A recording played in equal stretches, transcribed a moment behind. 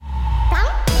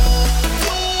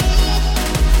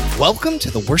Welcome to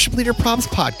the Worship Leader Probs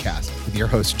podcast with your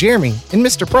hosts, Jeremy and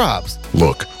Mr. Probs.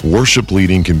 Look, worship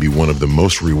leading can be one of the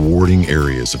most rewarding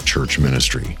areas of church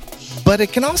ministry. But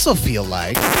it can also feel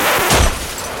like...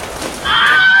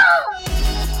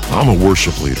 I'm a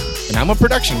worship leader. And I'm a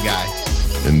production guy.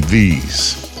 And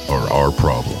these are our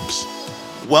problems.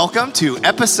 Welcome to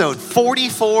episode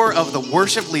 44 of the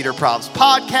Worship Leader Probs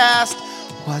podcast.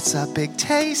 What's up, Big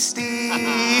Tasty?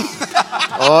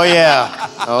 Oh, yeah.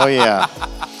 Oh, yeah.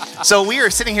 So we are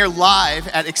sitting here live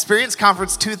at Experience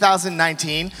Conference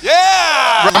 2019.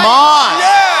 Yeah! Come on!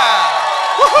 Yeah!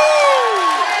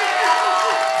 Woohoo!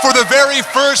 For the very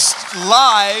first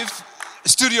live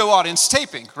studio audience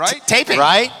taping, right? Taping.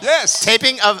 Right? Yes.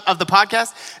 Taping of the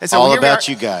podcast. And so All here we about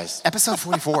are, you guys. Episode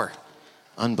 44.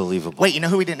 Unbelievable. Wait, you know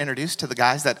who we didn't introduce to the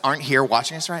guys that aren't here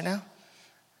watching us right now?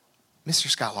 Mr.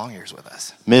 Scott Longyear's with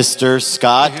us. Mr.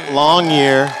 Scott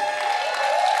Longyear.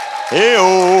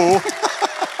 Hey-oh.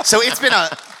 So it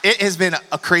has been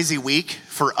a crazy week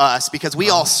for us because we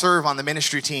all serve on the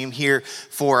ministry team here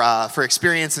for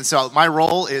Experience. And so my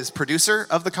role is producer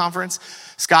of the conference.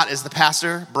 Scott is the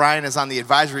pastor. Brian is on the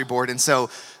advisory board. And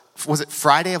so was it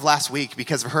Friday of last week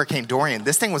because of Hurricane Dorian?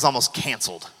 This thing was almost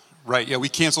canceled. Right, yeah, we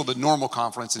canceled the normal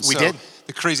conference. And We so did.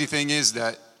 The crazy thing is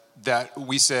that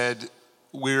we said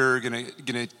we're gonna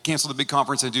cancel the big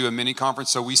conference and do a mini conference.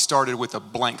 So we started with a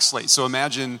blank slate. So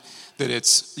imagine that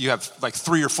you have like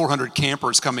 300 or 400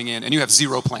 campers coming in and you have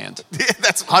zero planned.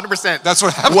 That's 100%. That's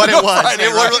what happened. What it on was. Friday,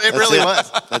 It right? really was.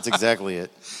 That's exactly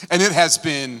it. And it has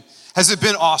been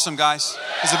awesome, guys?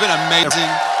 Has it been amazing?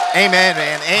 Amen,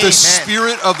 man. Amen. The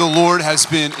Spirit of the Lord has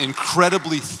been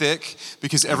incredibly thick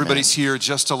because everybody's here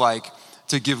just to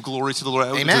give glory to the Lord,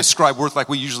 Amen. to ascribe worth like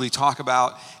we usually talk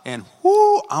about. And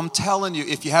whoo, I'm telling you,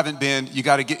 if you haven't been, you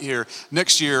got to get here.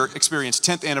 Next year, Experience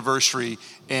 10th anniversary,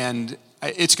 and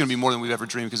it's going to be more than we've ever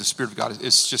dreamed because the Spirit of God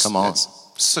is just it's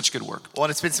such good work. Well,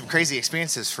 and it's been some crazy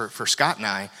experiences for Scott and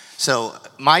I. So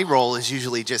my role is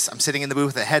usually I'm sitting in the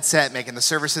booth with a headset, making the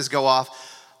services go off.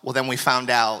 Well, then we found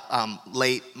out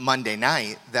late Monday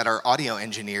night that our audio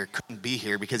engineer couldn't be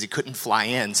here because he couldn't fly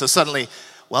in. So suddenly,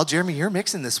 well, Jeremy, you're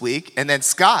mixing this week. And then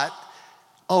Scott,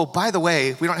 oh, by the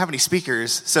way, we don't have any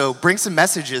speakers, so bring some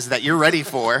messages that you're ready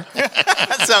for.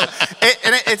 So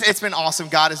it's been awesome.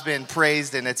 God has been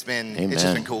praised, and it's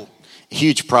just been cool.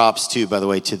 Huge props, too, by the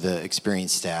way, to the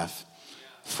Experience staff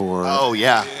for... Oh,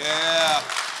 yeah.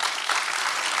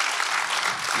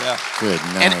 Yeah. Good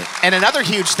night. And another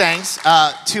huge thanks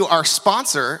to our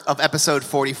sponsor of episode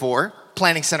 44,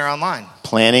 Planning Center Online.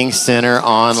 Planning Center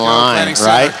Online, Planning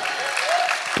Center. right?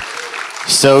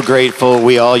 So grateful.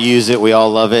 We all use it. We all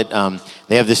love it.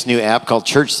 They have this new app called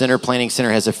Church Center. Planning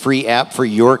Center has a free app for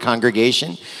your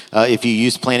congregation. If you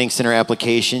use Planning Center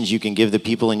applications, you can give the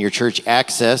people in your church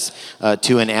access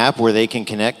to an app where they can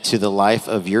connect to the life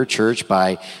of your church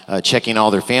by checking all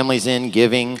their families in,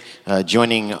 giving,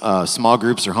 joining small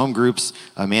groups or home groups,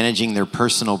 managing their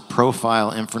personal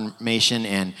profile information,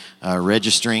 and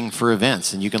registering for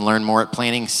events. And you can learn more at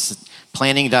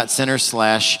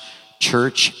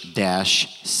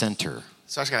planning.center/church-center.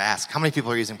 So I was going to ask, how many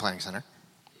people are using Planning Center?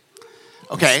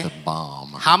 Okay. It's the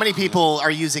bomb. How many people are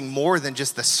using more than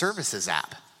just the services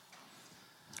app?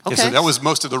 Okay. Yeah, so that was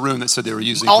most of the room that said they were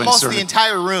using Almost Planning the Center.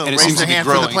 entire room And it raised seems their to be hand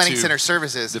for the growing Planning to Center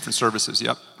services. Different services,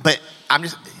 yep. But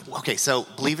so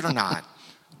believe it or not,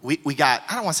 we got,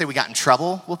 I don't want to say we got in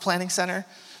trouble with Planning Center,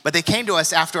 but they came to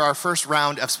us after our first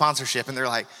round of sponsorship and they're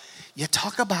like, you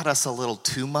talk about us a little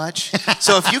too much.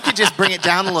 So if you could just bring it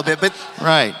down a little bit. But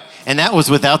Right. And that was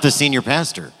without the senior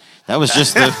pastor. That was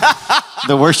just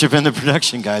the worship and the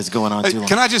production guys going on too long.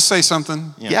 Can I just say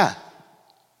something? yeah.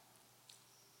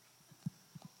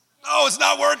 No, it's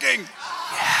not working.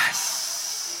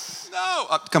 Yes. No.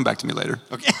 Come back to me later.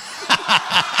 Okay.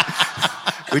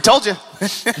 We told you.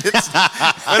 Wait.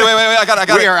 I got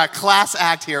We it. are a class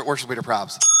act here at Worship Leader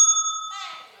Probs.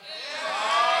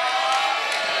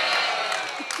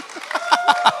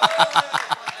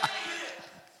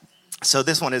 So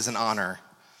this one is in honor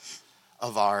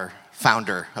of our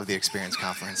founder of the Experience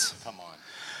Conference. Come on.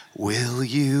 Will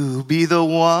you be the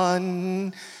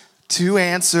one to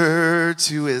answer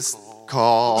to his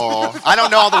call? I don't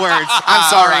know all the words. I'm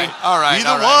sorry. All right. Be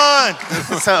the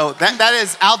one. So that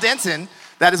is Al Denton.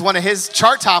 That is one of his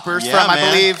chart toppers Yeah, from, I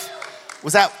man. believe,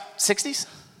 was that 60s?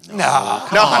 No. No,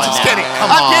 I'm just kidding.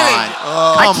 Come I'm on. kidding.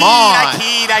 Come on.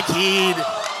 I keyed.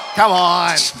 Come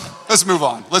on. Let's move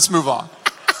on.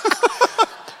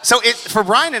 So for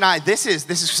Brian and I, this is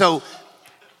so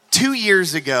 2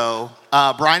 years ago,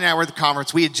 Brian and I were at the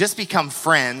conference. We had just become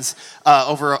friends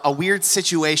over a weird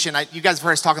situation. You guys have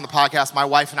heard us talk on the podcast. My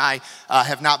wife and I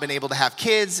have not been able to have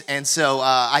kids. And so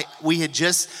we had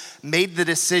just made the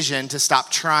decision to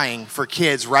stop trying for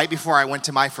kids right before I went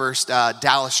to my first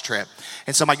Dallas trip.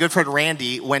 And so my good friend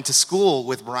Randy went to school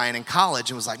with Brian in college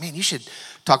and was like, man, you should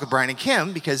talk with Brian and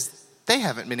Kim because they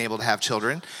haven't been able to have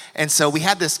children. And so we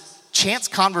had this chance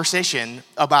conversation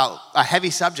about a heavy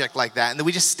subject like that, and then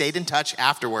we just stayed in touch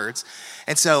afterwards.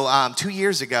 And so 2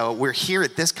 years ago, we're here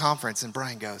at this conference, and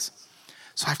Brian goes,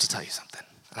 so I have to tell you something.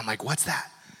 And I'm like, what's that?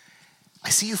 I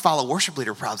see you follow Worship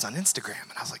Leader Probs on Instagram.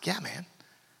 And I was like, yeah, man,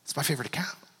 it's my favorite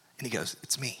account. And he goes,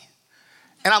 it's me.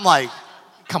 And I'm like,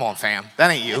 come on, fam,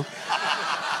 that ain't you.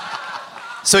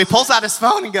 So he pulls out his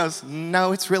phone and goes,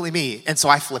 no, it's really me. And so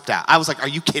I flipped out. I was like, are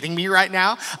you kidding me right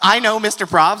now? I know Mr.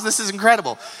 Probs, this is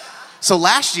incredible. So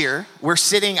last year, we're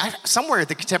sitting somewhere at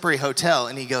the Contemporary Hotel,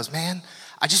 and he goes, man,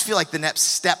 I just feel like the next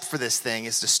step for this thing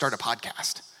is to start a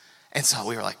podcast. And so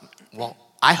we were like, well,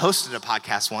 I hosted a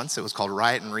podcast once. It was called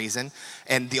Riot and Reason.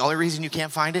 And the only reason you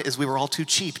can't find it is we were all too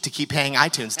cheap to keep paying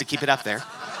iTunes to keep it up there.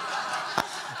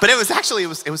 But it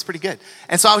was pretty good.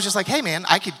 And so I was just like, hey, man,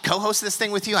 I could co-host this thing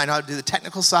with you. I know how to do the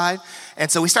technical side. And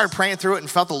so we started praying through it and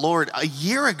felt the Lord a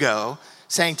year ago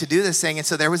saying to do this thing. And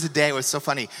so there was a day, it was so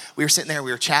funny. We were sitting there,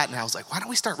 we were chatting, and I was like, why don't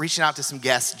we start reaching out to some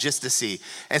guests just to see?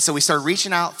 And so we started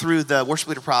reaching out through the Worship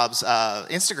Leader Probs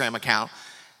Instagram account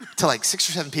to like 6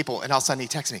 or 7 people, and all of a sudden he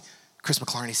texted me, Chris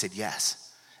McClarney said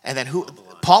yes. And then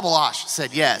Paul Balash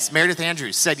said yes. Meredith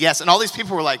Andrews said yes. And all these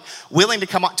people were like willing to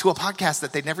come up to a podcast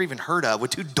that they'd never even heard of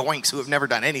with 2 doinks who have never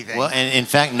done anything. Well, and in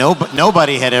fact,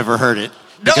 nobody had ever heard it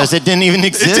because it didn't even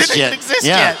exist yet. It didn't exist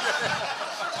yet.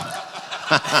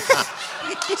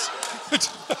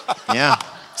 Yeah.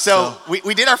 So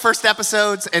we did our first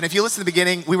episodes, and if you listen to the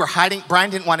beginning, we were hiding. Brian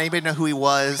didn't want anybody to know who he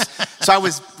was. So I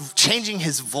was changing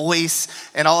his voice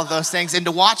and all of those things. And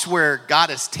to watch where God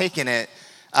has taken it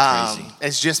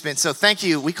has just been, so thank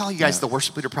you. We call you guys the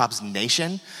Worship Leader Probs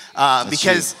Nation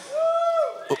because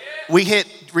we hit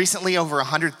recently over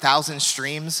 100,000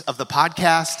 streams of the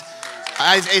podcast.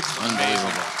 It's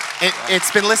unbelievable.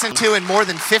 It's been listened to in more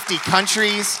than 50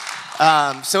 countries.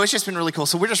 So it's just been really cool.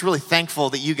 So we're just really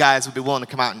thankful that you guys would be willing to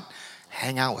come out and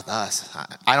hang out with us.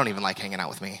 I don't even like hanging out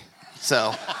with me.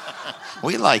 So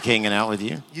we like hanging out with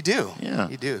you. You do. Yeah.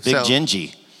 You do. Big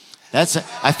Gingy.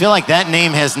 I feel like that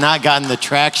name has not gotten the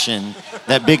traction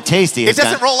that Big Tasty has. It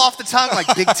doesn't roll off the tongue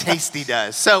like Big Tasty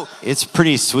does. So it's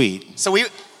pretty sweet. So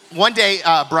one day,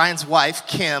 Brian's wife,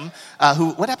 Kim,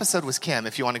 what episode was Kim,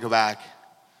 if you want to go back?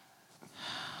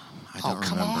 I don't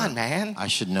remember. On, man. I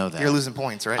should know that. You're losing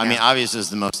points right now. I mean, obviously, it was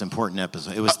the most important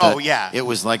episode. It was It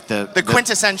was like the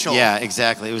quintessential. Yeah,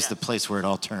 exactly. It was the place where it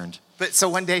all turned. But so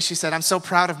one day she said, I'm so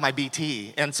proud of my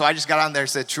BT. And so I just got on there and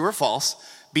said, true or false,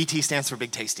 BT stands for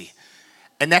Big Tasty.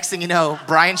 And next thing you know,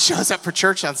 Brian shows up for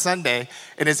church on Sunday,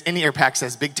 and his in-ear pack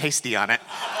says Big Tasty on it.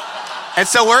 And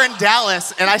so we're in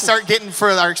Dallas, and I start getting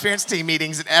for our experience team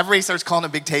meetings, and everybody starts calling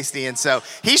him Big Tasty. And so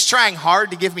he's trying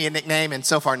hard to give me a nickname, and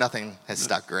so far nothing has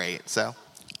stuck great. So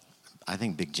I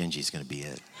think Big Gingy's going to be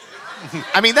it.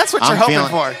 I mean, that's what you're hoping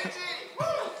for.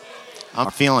 I'm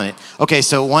feeling it. Okay,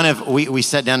 so we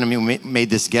sat down and we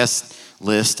made this guest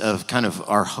list of kind of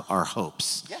our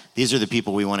hopes. Yeah. These are the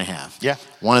people we want to have. Yeah.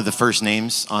 One of the first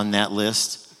names on that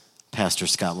list, Pastor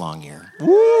Scott Longyear.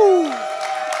 Woo!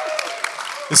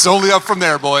 It's only up from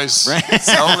there, boys. Right? It's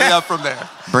only up from there.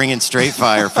 Bringing straight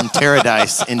fire from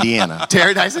Terradice, Indiana.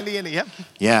 Terradice, Indiana, yep.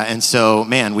 Yeah, and so,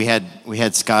 man, we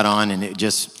had Scott on, and it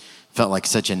just felt like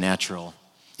such a natural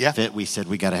fit. We said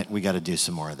we gotta do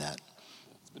some more of that.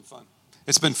 It's been fun.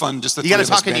 It's been fun just the three of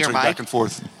us bantering back and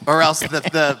forth. Or else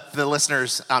the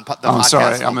listeners on the podcast. I'm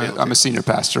sorry, I'm a senior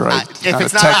pastor. If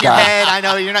it's not on your head, I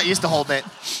know you're not used to holding it.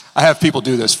 I have people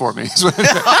do this for me.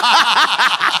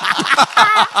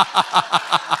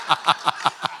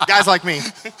 Guys like me.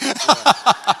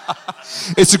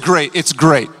 It's great.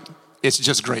 It's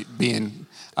just great being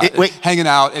hanging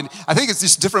out, and I think it's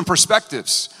just different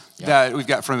perspectives that we've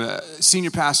got from a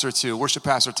senior pastor to worship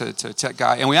pastor to tech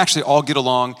guy, and we actually all get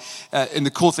along. And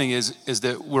the cool thing is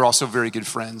that we're also very good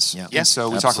friends. Yeah. And so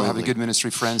we talk about having good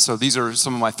ministry friends. So these are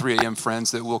some of my 3 a.m.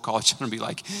 friends that we'll call each other and be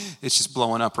like, "It's just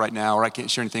blowing up right now," or "I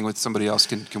can't share anything with somebody else.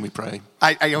 Can we pray?"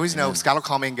 I always know Scott will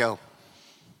call me and go,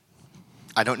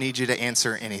 I don't need you to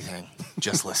answer anything.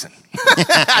 Just listen.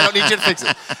 I don't need you to fix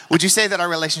it. Would you say that our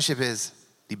relationship is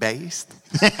debased?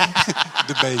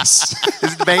 Debased.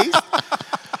 Is it debased?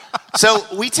 So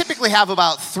we typically have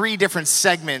about 3 different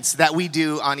segments that we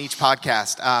do on each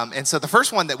podcast. And so the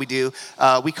first one that we do,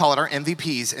 we call it our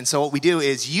MVPs. And so what we do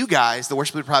is you guys, the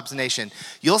Worship Leader Probs Nation,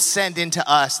 you'll send into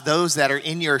us those that are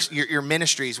in your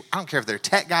ministries. I don't care if they're a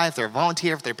tech guy, if they're a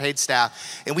volunteer, if they're paid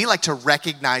staff. And we like to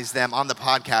recognize them on the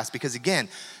podcast because, again,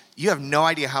 you have no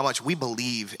idea how much we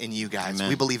believe in you guys. Amen.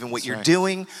 We believe in what That's you're right.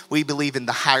 doing. We believe in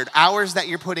the hired hours that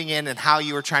you're putting in and how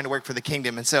you are trying to work for the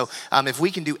kingdom. And so if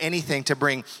we can do anything to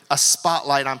bring a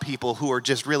spotlight on people who are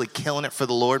just really killing it for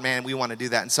the Lord, man, we want to do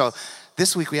that. And so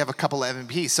this week we have a couple of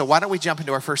MVPs. So why don't we jump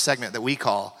into our first segment that we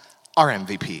call our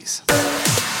MVPs.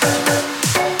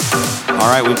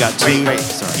 All right, we've got 2. Wait,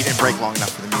 Sorry. you didn't break long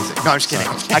enough for the music. No, I'm just kidding.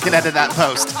 I can edit that in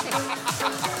post.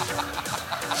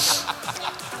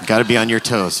 Got to be on your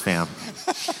toes, fam.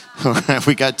 All right,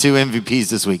 we got 2 MVPs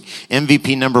this week.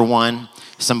 MVP number 1,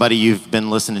 somebody you've been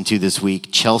listening to this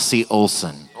week, Chelsea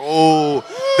Olson. Oh,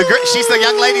 she's the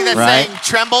young lady that Right. sang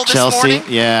Tremble this Chelsea, morning.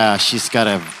 yeah, she's got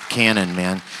a cannon,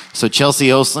 man. So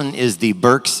Chelsea Olson is the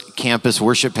Berks campus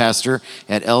worship pastor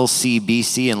at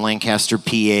LCBC in Lancaster,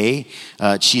 PA.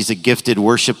 She's a gifted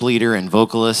worship leader and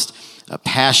vocalist, a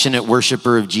passionate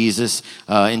worshiper of Jesus.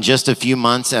 In just a few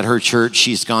months at her church,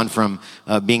 she's gone from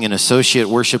being an associate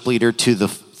worship leader to the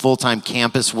full-time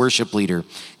campus worship leader.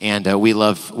 And we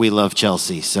love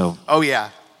Chelsea. So Oh,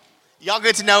 yeah. Y'all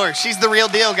good to know her. She's the real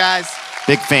deal, guys.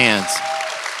 big fans.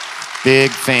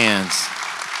 Big fans.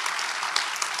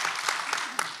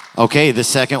 Okay, the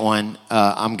second one,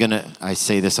 I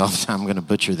say this all the time, I'm gonna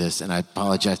butcher this, and I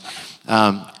apologize.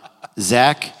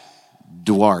 Zach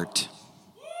Duarte.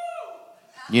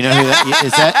 You know who that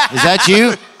is? That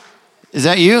you? Is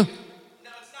that you? No, it's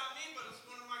not me, but it's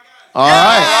one of my guys. All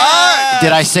right.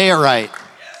 Did I say it right?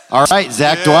 All right,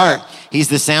 Zach Duarte. He's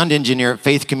the sound engineer at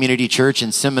Faith Community Church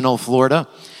in Seminole, Florida.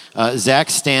 Zach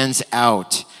stands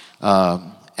out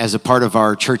as a part of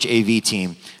our church AV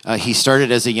team. He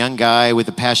started as a young guy with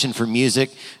a passion for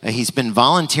music. He's been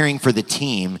volunteering for the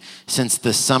team since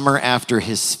the summer after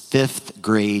his 5th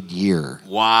grade year.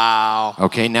 Wow.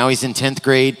 Okay, now he's in 10th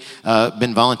grade,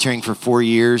 been volunteering for 4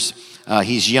 years.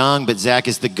 He's young, but Zach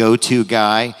is the go-to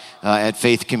guy at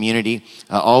Faith Community.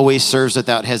 Always serves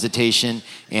without hesitation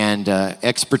and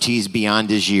expertise beyond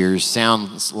his years.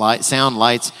 Sound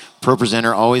lights, pro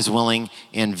presenter, always willing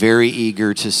and very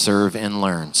eager to serve and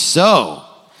learn. So,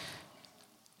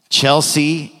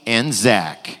 Chelsea and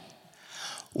Zach,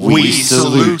 we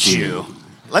salute you.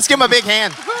 Let's give him a big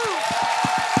hand.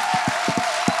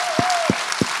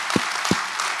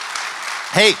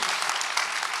 Hey,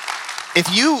 if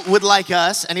you would like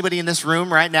us, anybody in this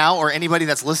room right now, or anybody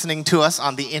that's listening to us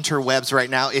on the interwebs right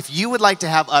now, if you would like to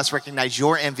have us recognize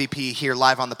your MVP here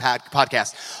live on the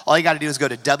podcast, all you got to do is go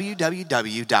to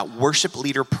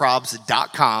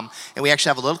www.worshipleaderprobs.com, and we actually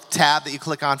have a little tab that you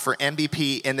click on for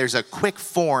MVP, and there's a quick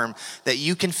form that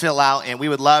you can fill out, and we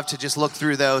would love to just look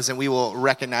through those, and we will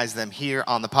recognize them here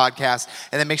on the podcast.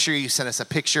 And then make sure you send us a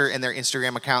picture in their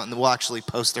Instagram account, and we'll actually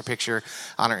post their picture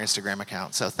on our Instagram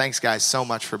account. So thanks, guys, so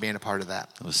much for being a part of that.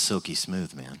 It was silky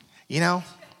smooth, man. You know,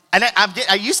 and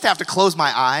I used to have to close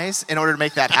my eyes in order to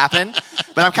make that happen,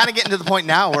 but I'm kind of getting to the point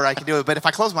now where I can do it. But if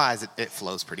I close my eyes, it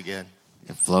flows pretty good.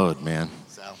 It flowed, man.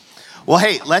 So, well,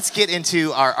 hey, let's get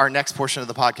into our next portion of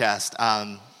the podcast.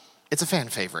 It's a fan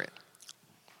favorite,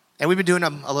 and we've been doing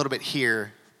them a little bit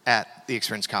here at the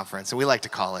Experience Conference, and we like to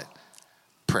call it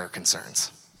Prayer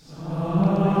Concerns.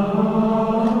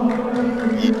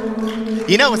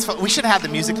 You know, we should have had the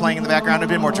music playing in the background. It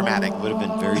would have been more dramatic. Would have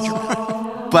been very dramatic.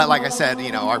 But like I said,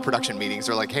 you know, our production meetings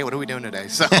are like, hey, what are we doing today?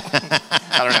 So,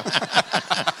 I don't know.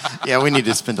 Yeah, we need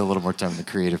to spend a little more time in the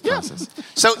creative process.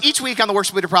 So each week on the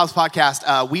Worship Leader Probs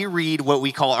podcast, we read what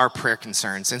we call our prayer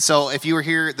concerns. And so if you were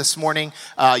here this morning,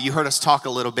 you heard us talk a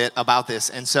little bit about this.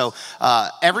 And so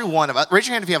every one of us, raise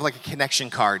your hand if you have like a connection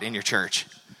card in your church.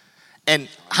 And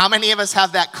how many of us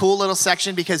have that cool little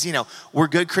section because, you know, we're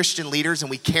good Christian leaders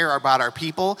and we care about our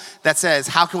people that says,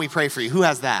 how can we pray for you? Who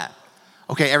has that?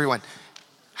 Okay, everyone.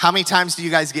 How many times do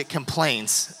you guys get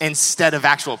complaints instead of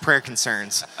actual prayer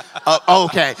concerns?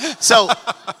 Okay. So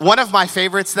one of my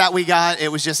favorites that we got,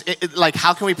 it was just like,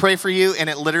 how can we pray for you? And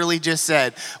it literally just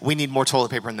said, we need more toilet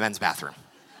paper in the men's bathroom.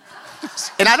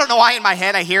 And I don't know why in my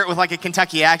head I hear it with like a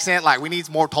Kentucky accent, like we need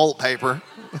more toilet paper.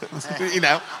 You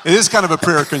know, It is kind of a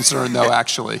prayer concern, though.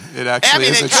 Actually, it actually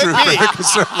is a true prayer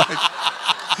concern.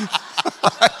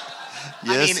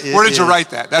 Yes, Where did you write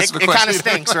that? That's the it question. kind of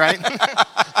stinks, right?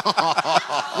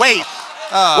 Wait,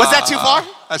 was that too far?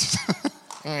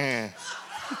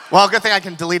 Well, good thing I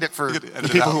can delete it for You could edit the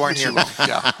it people out. who aren't here.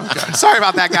 Yeah. Okay. Sorry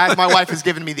about that, guys. My wife is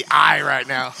giving me the eye right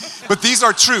now. But these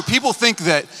are true. People think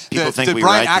that People think that we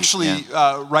Brian write these,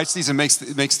 actually writes these and makes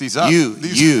these up.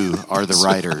 You are the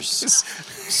writers.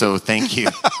 So thank you.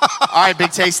 All right,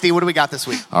 Big Tasty, what do we got this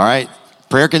week? All right.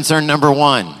 Prayer concern number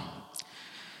 1.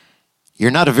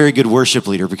 You're not a very good worship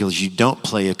leader because you don't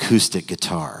play acoustic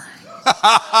guitar.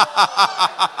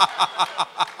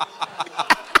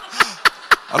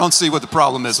 I don't see what the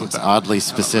problem is with that. Oddly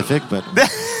specific, but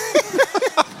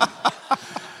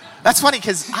That's funny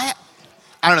because I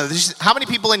don't know. How many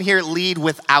people in here lead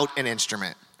without an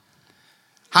instrument?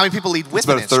 How many people lead with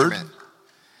about an a third. instrument?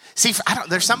 See,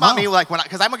 there's something about me like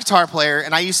because I'm a guitar player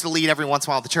and I used to lead every once in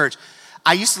a while at the church.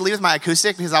 I used to lead with my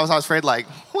acoustic because I was always afraid, like,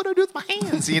 what do I do with my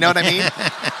hands? You know what I mean?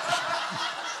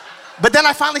 But then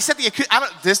I finally set the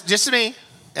acoustic. This just me.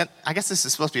 And I guess this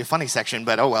is supposed to be a funny section,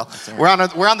 but oh well. We're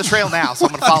on the trail now, so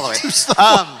I'm gonna follow it.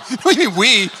 What do you mean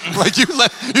we? Like you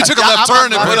took a left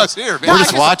turn and put us here. Man. we're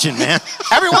just watching, man.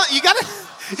 Everyone, you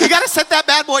gotta set that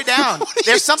bad boy down.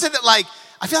 There's something that like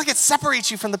I feel like it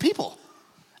separates you from the people.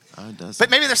 Oh, it does. But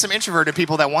maybe there's some introverted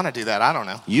people that want to do that. I don't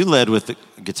know. You led with the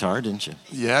guitar, didn't you?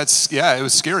 Yeah, it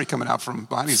was scary coming out from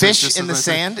behind me. Fish in the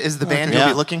Sand is the band you'll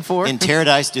be looking for. In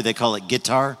Paradise, do they call it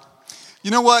guitar?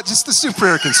 You know what? Just the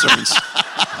prayer concerns.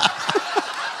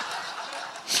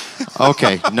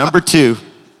 Okay, number two,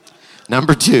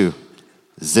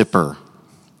 zipper.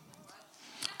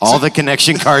 All the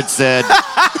connection card said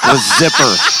was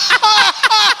zipper.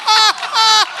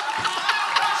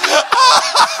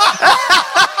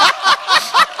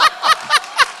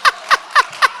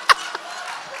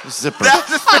 Zipper.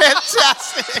 That's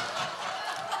fantastic.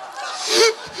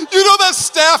 You know that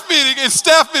staff meeting? In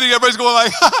staff meeting, everybody's going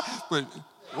like, wait,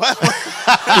 What?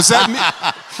 was that me?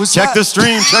 Was Check that? the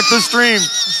stream, check the stream.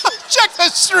 Check the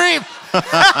stream.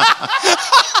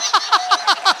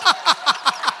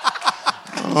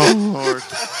 Oh, Lord.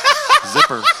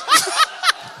 Zipper.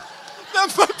 That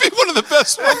might be one of the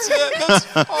best ones yet.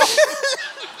 That's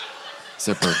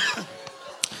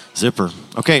Zipper.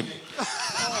 Okay.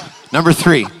 Number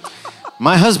 3.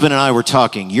 My husband and I were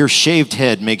talking. Your shaved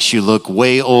head makes you look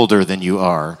way older than you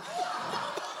are.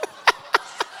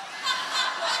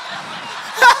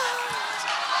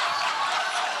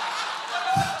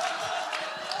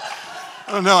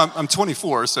 I don't know. I'm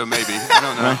 24, so maybe. I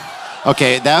don't know.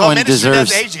 Okay, that Well, one ministry deserves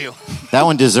does age you. that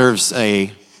one deserves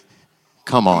a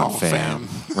come on, fam.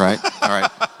 Right? All right.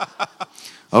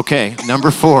 Okay,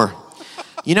 number 4.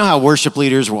 You know how worship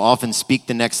leaders will often speak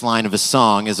the next line of a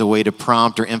song as a way to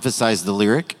prompt or emphasize the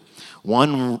lyric?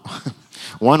 One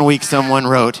week someone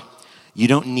wrote, "You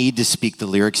don't need to speak the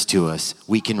lyrics to us.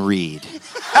 We can read."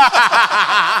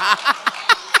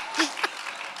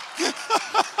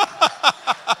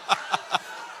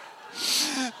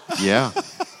 Yeah.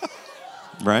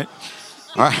 Right?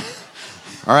 All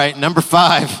right, number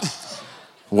 5.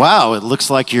 Wow, it looks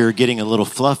like you're getting a little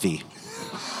fluffy.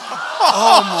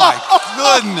 Oh my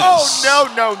goodness.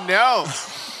 Oh no.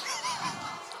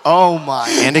 Oh my.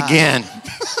 And again,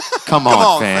 come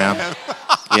on, fam.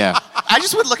 Yeah. I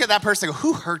just would look at that person and go,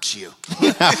 who hurt you?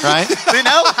 Right? You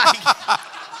know? Like,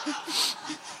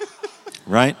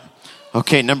 Right?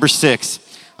 Okay, number 6.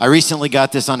 I recently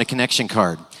got this on a connection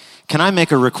card. Can I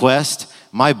make a request?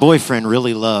 My boyfriend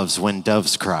really loves when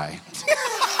doves cry.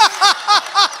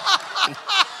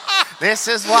 this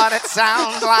is what it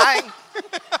sounds like.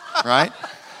 Right?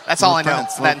 That's all I know.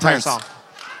 Prince, That entire Prince. song.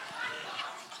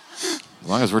 As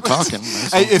long as we're talking.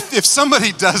 Hey, if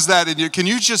somebody does that in you, can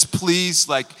you just please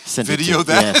like Send it video to-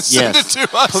 that yes, and send yes. it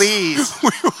to us? Please.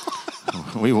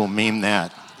 We will meme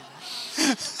that.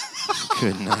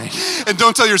 Good night. And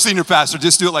don't tell your senior pastor.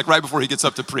 Just do it like right before he gets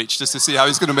up to preach, just to see how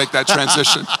he's going to make that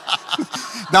transition.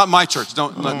 Not my church.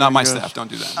 Not my staff. Don't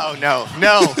do that. Oh no.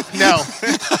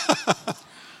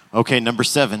 Okay, number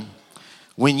 7.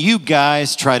 When you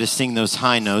guys try to sing those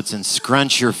high notes and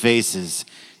scrunch your faces,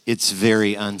 it's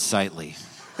very unsightly.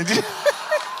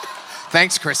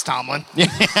 Thanks, Chris Tomlin.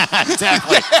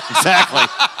 Exactly.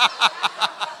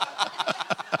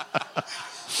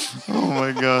 Oh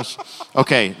my gosh.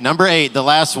 Okay, number 8, the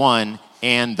last one,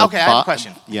 and the Okay, I have a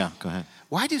question. Yeah, go ahead.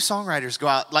 Why do songwriters go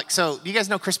out so you guys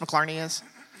know who Chris McClarney is?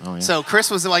 Oh yeah. So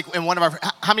Chris was like in one of our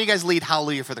how many of you guys lead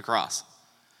Hallelujah for the Cross?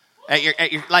 At your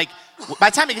like by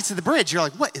the time he gets to the bridge, you're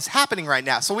like, what is happening right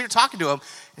now? So we were talking to him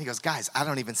and he goes, guys, I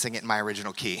don't even sing it in my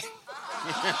original key.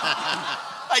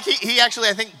 Like he actually,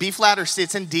 I think B flat or C,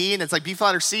 it's in D and it's like B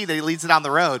flat or C that he leads it down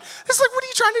the road. It's like, what are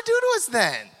you trying to do to us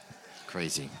then?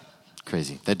 Crazy.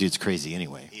 That dude's crazy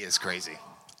anyway. He is crazy.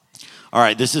 All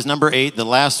right, this is number 8, the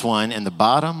last one, and the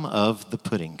bottom of the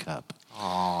pudding cup.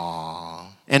 Aww.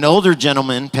 An older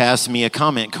gentleman passed me a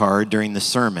comment card during the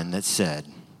sermon that said,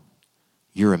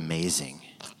 "You're amazing.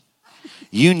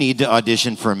 You need to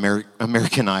audition for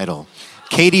American Idol.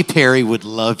 Katy Perry would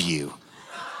love you."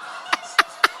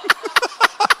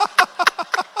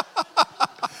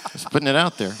 Just putting it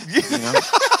out there. You know?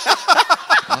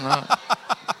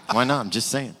 Why not? I'm just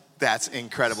saying. That's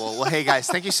incredible. Well, hey, guys,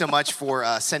 thank you so much for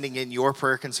sending in your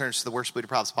prayer concerns to the Worship Leader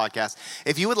Problems podcast.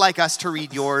 If you would like us to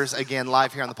read yours again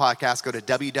live here on the podcast, go to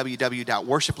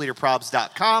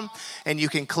www.worshipleaderprobs.com, and you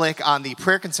can click on the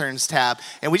prayer concerns tab.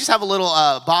 And we just have a little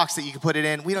box that you can put it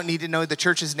in. We don't need to know the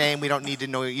church's name. We don't need to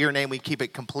know your name. We keep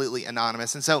it completely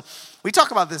anonymous. And so we talk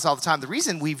about this all the time. The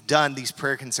reason we've done these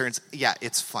prayer concerns, yeah,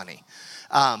 it's funny.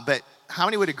 But how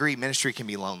many would agree ministry can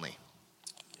be lonely?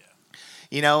 Yeah.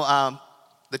 You know,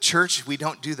 the church, we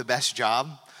don't do the best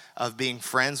job of being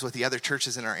friends with the other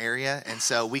churches in our area, and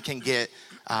so we can get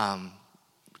kind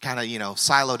of,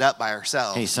 siloed up by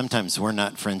ourselves. Hey, sometimes we're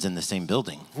not friends in the same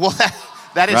building. Well,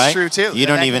 that is right? true, too. You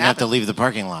don't that even have to leave the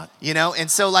parking lot. And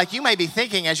so, like, you may be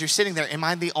thinking as you're sitting there, am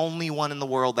I the only one in the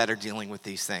world that are dealing with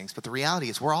these things? But the reality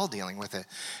is we're all dealing with it.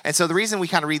 And so the reason we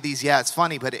kind of read these, it's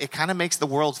funny, but it kind of makes the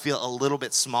world feel a little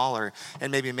bit smaller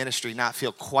and maybe ministry not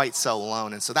feel quite so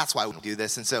alone. And so that's why we do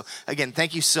this. And so, again,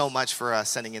 thank you so much for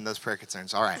sending in those prayer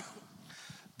concerns. All right.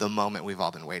 The moment we've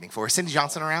all been waiting for. Is Cindy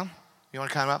Johnson around? You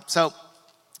want to come up? So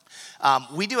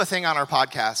we do a thing on our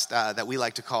podcast that we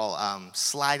like to call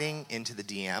sliding into the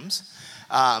DMs.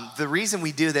 The reason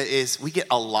we do that is we get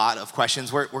a lot of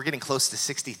questions. We're getting close to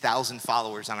 60,000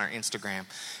 followers on our Instagram.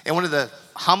 And one of the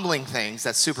humbling things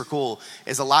that's super cool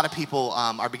is a lot of people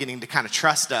are beginning to kind of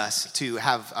trust us to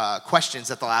have questions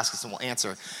that they'll ask us and we'll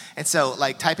answer. And so,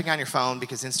 like, typing on your phone,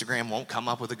 because Instagram won't come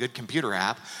up with a good computer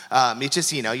app, it's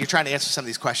just, you're trying to answer some of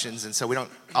these questions, and so we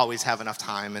don't always have enough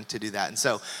time to do that. And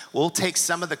so we'll take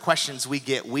some of the questions we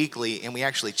get weekly, and we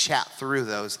actually chat through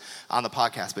those on the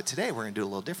podcast. But today, we're going to do a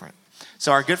little different.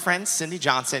 So our good friend, Cindy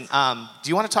Johnson, do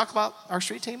you want to talk about our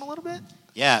street team a little bit?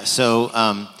 Yeah, so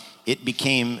it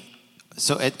became,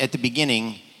 at the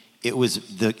beginning,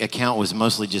 the account was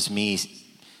mostly just me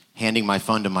handing my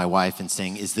phone to my wife and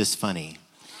saying, "Is this funny?"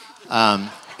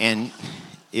 And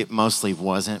it mostly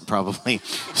wasn't, probably.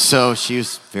 So she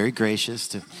was very gracious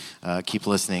to keep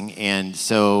listening. And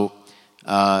so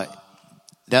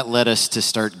that led us to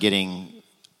start getting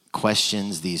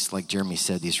questions, these, like Jeremy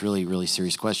said, these really, really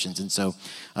serious questions. And so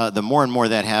the more and more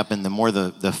that happened, the more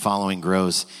the following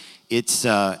grows. It's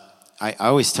I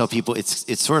always tell people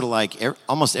it's sort of like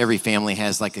almost every family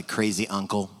has like a crazy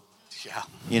uncle. Yeah.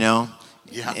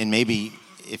 Yeah. And maybe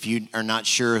if you are not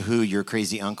sure who your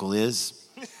crazy uncle is,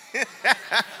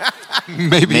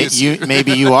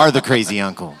 maybe you are the crazy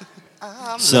uncle.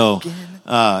 So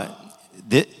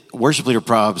the Worship Leader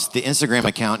Probs, the Instagram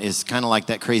account is kind of like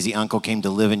that crazy uncle came to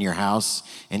live in your house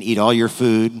and eat all your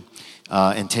food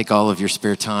and take all of your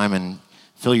spare time and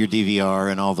fill your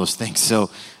DVR and all those things. So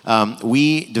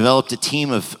we developed a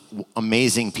team of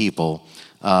amazing people,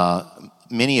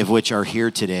 many of which are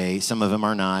here today. Some of them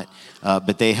are not,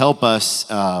 but they help us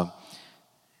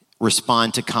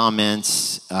respond to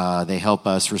comments. They help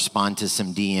us respond to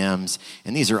some DMs.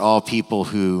 And these are all people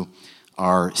who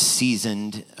are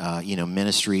seasoned,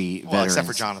 ministry veterans.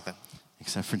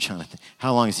 Except for Jonathan.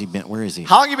 How long has he been? Where is he?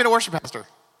 How long have you been a worship pastor?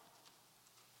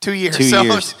 2 years. 2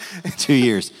 years. 2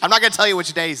 years. I'm not going to tell you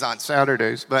which day he's on.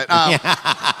 Saturdays, but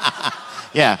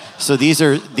yeah. So these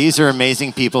are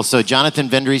amazing people. So Jonathan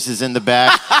Vendries is in the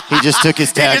back. He just took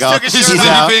his tag off. He's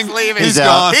leaving. He's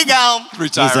gone. He gone.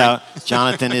 Retiring. He's out.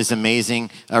 Jonathan is amazing.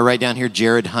 Right down here,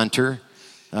 Jared Hunter,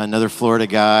 another Florida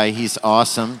guy. He's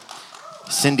awesome.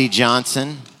 Cindy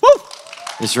Johnson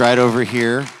is right over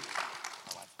here.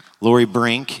 Lori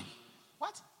Brink.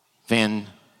 What? Van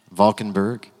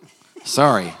Valkenburg.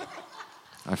 Sorry,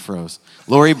 I froze.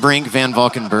 Lori Brink Van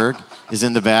Valkenburg is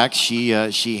in the back. She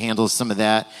handles some of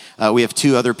that. We have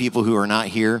two other people who are not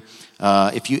here.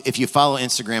 If you follow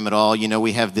Instagram at all,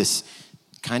 we have this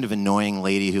kind of annoying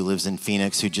lady who lives in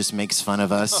Phoenix who just makes fun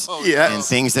of us and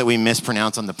things that we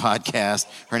mispronounce on the podcast.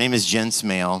 Her name is Jen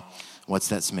Smale. What's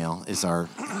that smell? Is our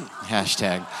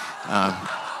hashtag.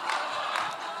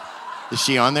 Is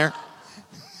she on there?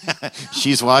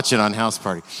 She's watching on House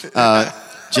Party.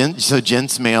 Jen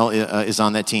Smale is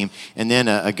on that team. And then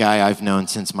a guy I've known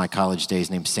since my college days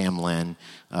named Sam Lynn,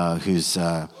 who's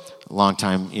a long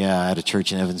time at a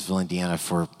church in Evansville, Indiana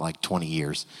for like 20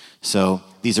 years. So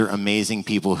these are amazing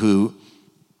people who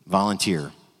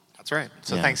volunteer. That's right.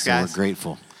 So thanks, guys. We're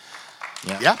grateful.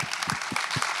 Yeah.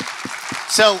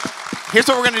 So here's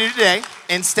what we're going to do today.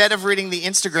 Instead of reading the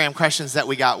Instagram questions that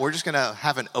we got, we're just going to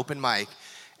have an open mic.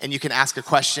 and you can ask a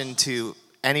question to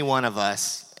any one of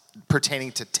us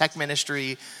pertaining to tech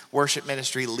ministry, worship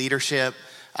ministry, leadership,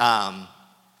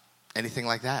 anything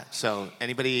like that. So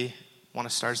anybody want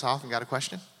to start us off and got a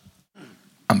question?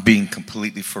 I'm being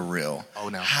completely for real. Oh,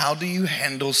 no. How do you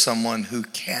handle someone who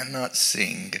cannot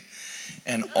sing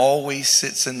and always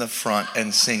sits in the front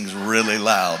and sings really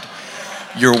loud?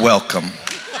 You're welcome.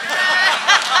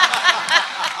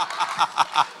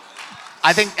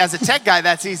 I think as a tech guy,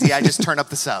 that's easy. I just turn up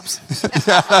the subs.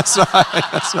 Yeah, that's right.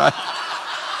 That's right.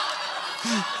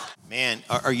 Man,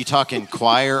 are you talking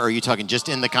choir or are you talking just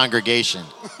in the congregation?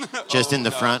 Just in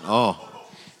the front? Oh,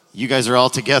 you guys are all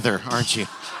together, aren't you?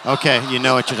 Okay, you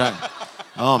know what you're talking.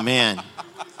 Oh man,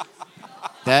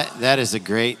 that's a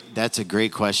great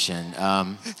question.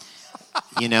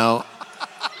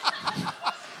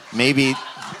 Maybe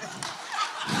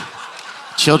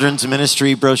children's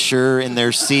ministry brochure in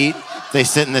their seat. They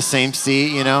sit in the same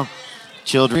seat,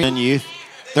 children and youth.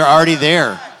 They're already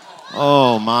there.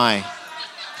 Oh my.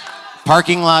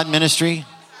 Parking lot ministry,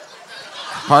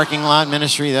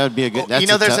 that would be a good,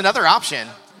 that's there's another option.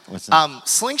 What's that?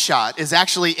 Slingshot is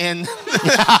actually in,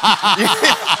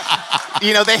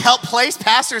 they help place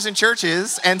pastors in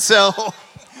churches, and so.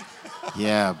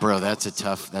 Yeah, bro, that's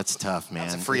tough, man.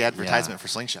 It's a free advertisement for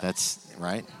Slingshot. That's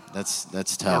right, that's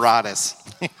tough.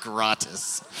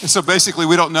 Gratis. So basically,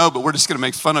 we don't know, but we're just going to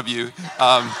make fun of you.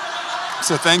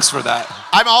 So thanks for that.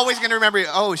 I'm always going to remember you.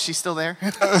 Oh, is she still there?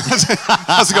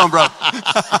 How's it going, bro?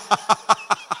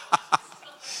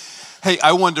 Hey,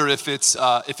 I wonder if it's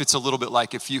a little bit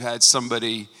like if you had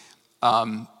somebody,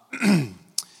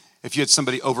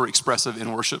 overexpressive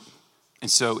in worship, and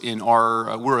so in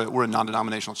our we're a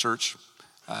non-denominational church,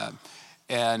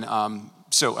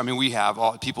 so I mean we have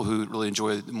all people who really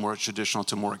enjoy the more traditional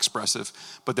to more expressive,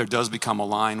 but there does become a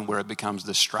line where it becomes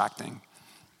distracting.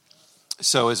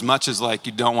 So as much as like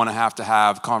you don't want to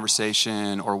have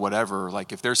conversation or whatever,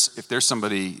 like if there's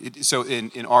somebody, so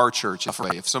in our church,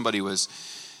 if somebody was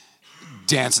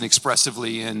dancing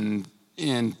expressively and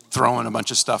throwing a bunch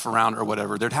of stuff around or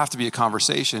whatever, there'd have to be a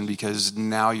conversation because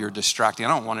now you're distracting. I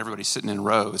don't want everybody sitting in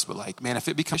rows, but like, man, if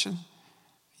it becomes,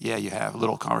 yeah, you have a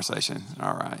little conversation.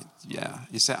 All right, yeah.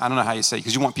 You say, I don't know how you say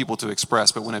because you want people to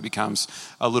express, but when it becomes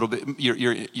a little bit,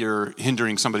 you're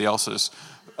hindering somebody else's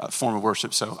form of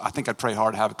worship. So I think I'd pray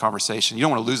hard to have a conversation. You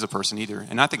don't want to lose the person either.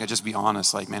 And I think I'd just be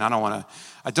honest, like, man, I don't want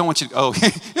you to, oh,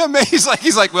 yeah, he's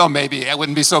like, well, maybe it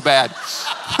wouldn't be so bad.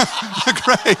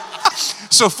 Great.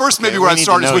 So first, maybe where I'd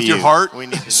start is with your heart,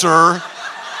 sir.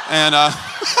 And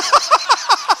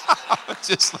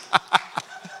just,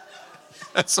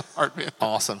 that's hard, man.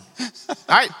 Awesome. All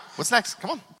right, what's next?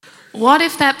 Come on. What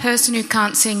if that person who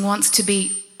can't sing wants to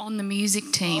be on the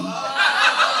music team?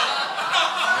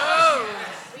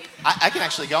 I can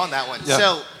actually go on that one. Yeah.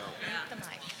 So,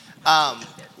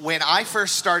 when I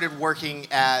first started working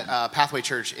at Pathway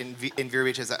Church in Vero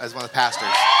Beach as one of the pastors,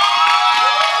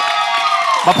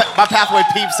 my Pathway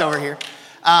peeps over here,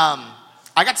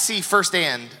 I got to see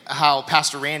firsthand how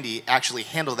Pastor Randy actually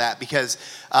handled that because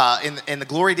in the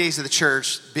glory days of the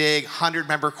church, big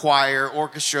 100-member choir,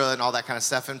 orchestra, and all that kind of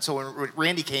stuff. And so when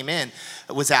Randy came in,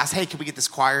 was asked, hey, can we get this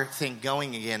choir thing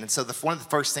going again? And so one of the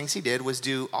first things he did was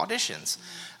do auditions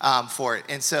for it.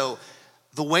 And so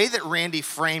the way that Randy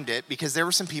framed it, because there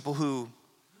were some people who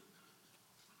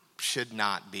should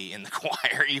not be in the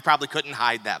choir. You probably couldn't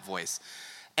hide that voice.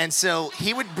 And so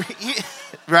he would,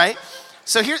 right?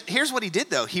 So here's what he did,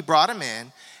 though. He brought him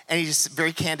in, and he just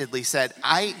very candidly said,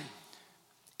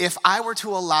 if I were to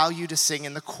allow you to sing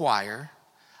in the choir,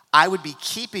 I would be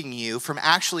keeping you from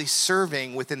actually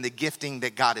serving within the gifting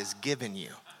that God has given you.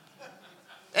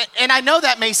 And I know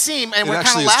that may seem, and we're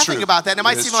kind of laughing about that, and it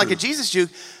might seem like a Jesus juke,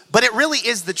 but it really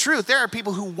is the truth. There are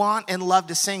people who want and love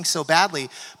to sing so badly,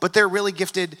 but they're really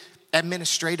gifted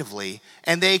administratively,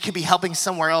 and they could be helping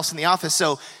somewhere else in the office.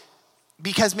 So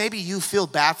because maybe you feel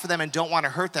bad for them and don't want to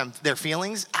hurt their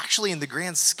feelings, actually in the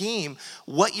grand scheme,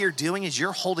 what you're doing is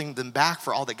you're holding them back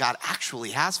for all that God actually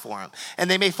has for them.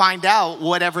 And they may find out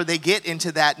whatever they get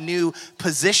into that new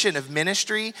position of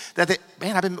ministry that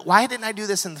why didn't I do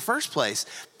this in the first place?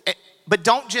 But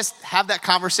don't just have that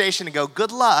conversation and go,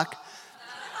 good luck.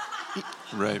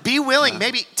 Right. Be willing,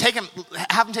 maybe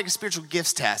have them take a spiritual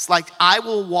gifts test. Like, I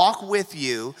will walk with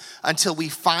you until we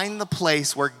find the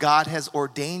place where God has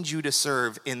ordained you to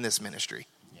serve in this ministry.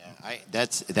 Yeah,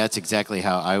 that's exactly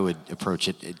how I would approach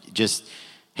it. Just,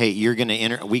 hey, you're going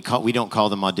to we don't call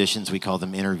them auditions, we call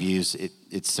them interviews.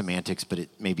 It's semantics, but it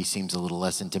maybe seems a little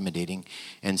less intimidating.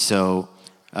 And so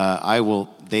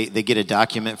they get a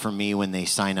document from me when they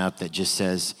sign up that just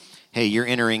says, hey, you're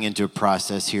entering into a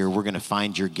process here. We're going to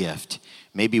find your gift.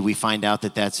 maybe we find out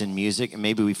that that's in music, and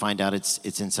maybe we find out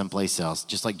it's in someplace else.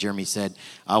 Just like Jeremy said,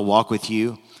 I'll walk with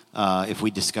you. If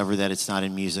we discover that it's not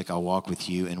in music, I'll walk with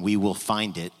you, and we will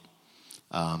find it,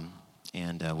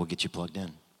 and we'll get you plugged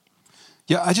in.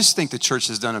 Yeah, I just think the church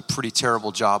has done a pretty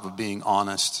terrible job of being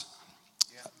honest.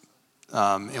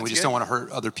 And we just don't want to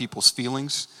hurt other people's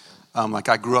feelings. Like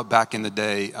I grew up back in the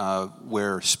day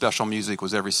where special music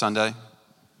was every Sunday.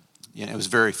 You know, it was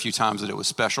very few times that it was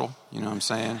special. You know what I'm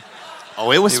saying?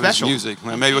 Oh, it was special. It was music.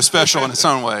 Maybe it was special in its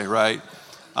own way, right?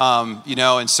 You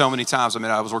know, and so many times, I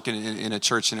mean, I was working in a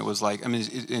church and it was like, I mean,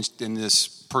 and this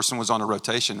person was on a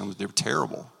rotation and they were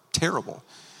terrible.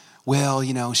 Well,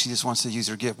 you know, she just wants to use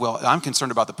her gift. Well, I'm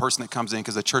concerned about the person that comes in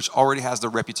because the church already has the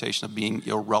reputation of being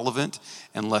irrelevant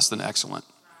and less than excellent.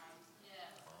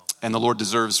 And the Lord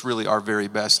deserves really our very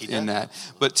best in that.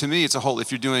 But to me, it's a whole,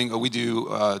 if you're doing, we do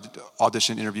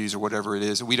audition interviews or whatever it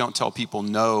is, we don't tell people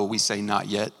no, we say not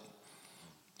yet.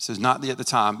 It says not yet the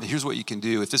time. Here's what you can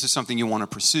do. If this is something you want to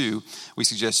pursue, we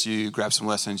suggest you grab some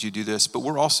lessons, you do this. But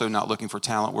we're also not looking for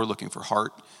talent, we're looking for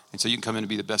heart. And so you can come in and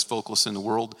be the best vocalist in the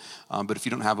world. But if you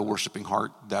don't have a worshiping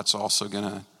heart, that's also going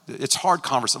to, it's hard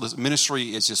conversation.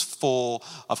 Ministry is just full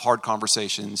of hard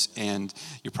conversations, and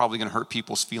you're probably going to hurt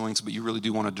people's feelings, but you really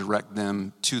do want to direct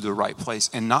them to the right place,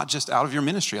 and not just out of your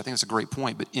ministry. I think that's a great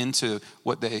point, but into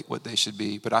what they should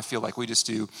be. But I feel like we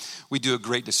do a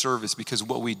great disservice because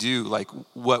what we do, like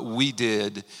what we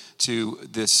did to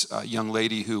this young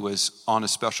lady who was on a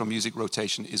special music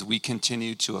rotation, is we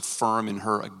continue to affirm in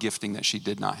her a gifting that she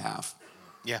did not have.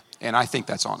 Yeah, and I think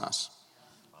that's on us.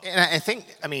 And I think,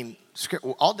 I mean,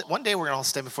 one day we're going to all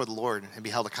stand before the Lord and be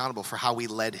held accountable for how we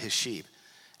led his sheep.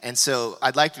 And so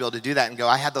I'd like to be able to do that and go,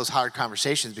 I had those hard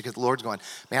conversations because the Lord's going,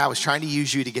 man, I was trying to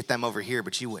use you to get them over here,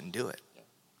 but you wouldn't do it.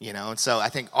 You know, and so I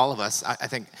think all of us, I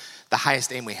think the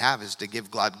highest aim we have is to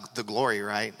give God the glory,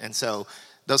 right? And so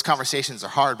those conversations are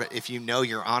hard, but if you know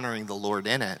you're honoring the Lord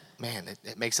in it, man,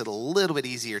 it makes it a little bit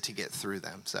easier to get through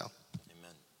them. So,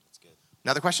 amen. That's good.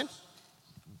 Another question?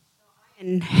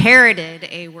 Inherited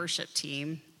a worship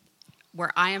team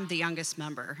where I am the youngest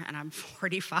member, and I'm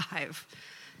 45.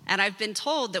 And I've been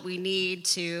told that we need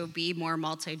to be more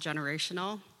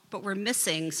multi-generational, but we're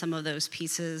missing some of those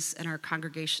pieces in our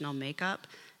congregational makeup.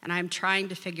 And I'm trying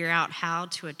to figure out how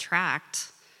to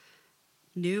attract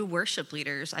new worship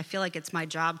leaders. I feel like it's my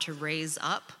job to raise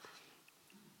up,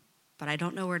 but I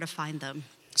don't know where to find them.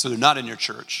 So they're not in your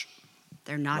church?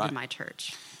 They're not in my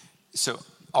church. So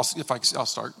I'll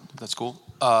start. That's cool.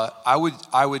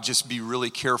 I would just be really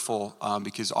careful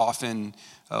because often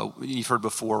you've heard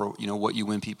before, you know, what you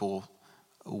win people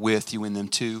with, you win them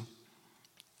to.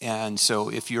 And so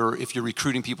if you're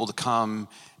recruiting people to come,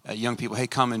 young people, hey,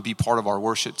 come and be part of our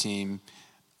worship team.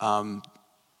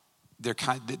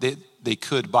 They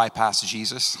could bypass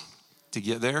Jesus to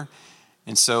get there.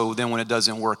 And so then when it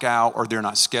doesn't work out or they're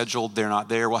not scheduled, they're not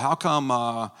there. Well, how come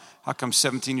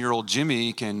 17-year-old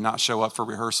Jimmy can not show up for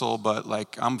rehearsal, but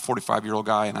like I'm a 45-year-old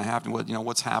guy and I have to,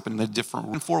 what's happened?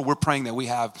 We're praying that we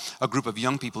have a group of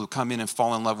young people who come in and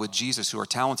fall in love with Jesus, who are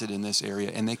talented in this area,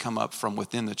 and they come up from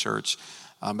within the church.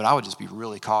 But I would just be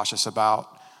really cautious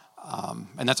about,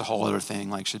 and that's a whole other thing,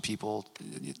 like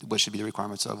what should be the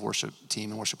requirements of worship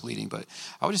team and worship leading. But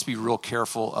I would just be real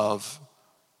careful of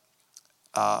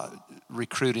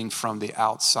recruiting from the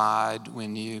outside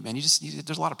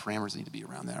there's a lot of parameters that need to be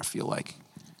around there, I feel like.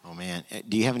 Oh man,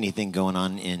 do you have anything going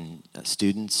on in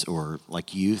students or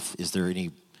like youth? Is there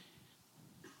any?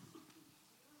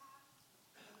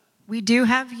 We do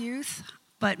have youth,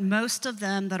 but most of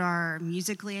them that are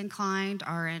musically inclined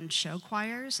are in show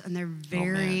choirs, and they're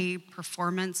very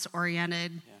performance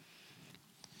oriented. Yeah.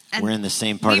 And we're in the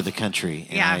same part of the country.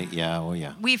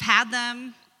 And We've had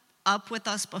them up with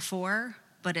us before,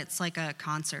 but it's like a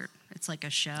concert. It's like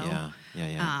a show.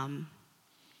 Yeah.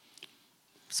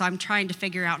 So I'm trying to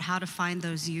figure out how to find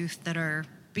those youth that are,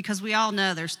 because we all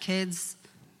know there's kids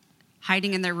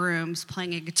hiding in their rooms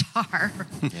playing a guitar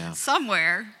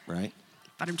somewhere. Right.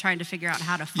 But I'm trying to figure out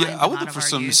how to find them I would out look of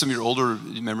for our youth. some of your older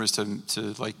members to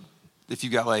like, if you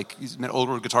got like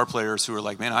older guitar players who are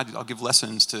like, man, I'll give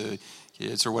lessons to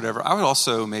kids or whatever. I would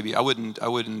also maybe, how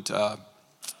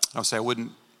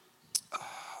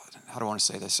do I want to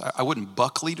say this? I wouldn't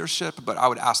buck leadership, but I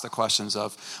would ask the questions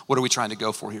of what are we trying to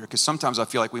go for here? Because sometimes I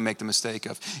feel like we make the mistake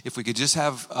of if we could just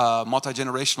have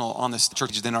multi-generational on this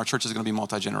church, then our church is going to be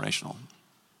multi-generational.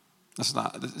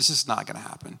 This is not going to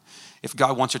happen. If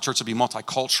God wants your church to be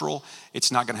multicultural,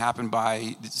 it's not going to happen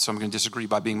so I'm going to disagree,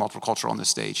 by being multicultural on this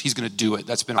stage. He's going to do it.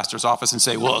 That's been pastor's office and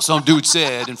say, well, some dude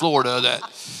said in Florida that.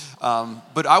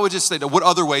 But I would just say that what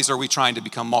other ways are we trying to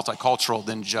become multicultural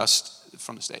than just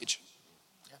from the stage?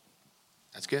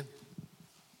 That's good.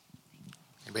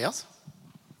 Anybody else?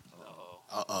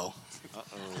 Uh-oh.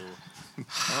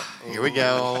 Here we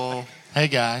go. Hey,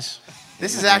 guys.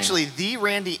 This is actually the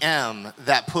Randy M.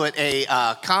 that put a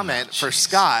comment for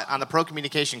Scott on the Pro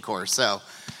Communication course. So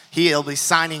he'll be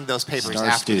signing those papers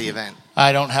after the event.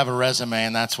 I don't have a resume,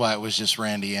 and that's why it was just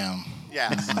Randy M.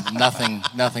 Yeah.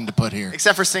 Nothing to put here.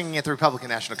 Except for singing at the Republican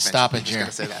National Convention. Stop it, Jerry. I'm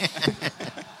just going to say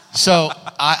that. So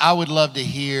I would love to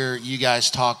hear you guys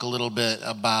talk a little bit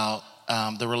about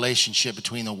the relationship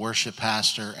between the worship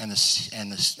pastor and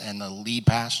the lead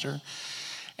pastor,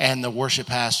 and the worship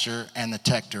pastor and the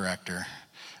tech director.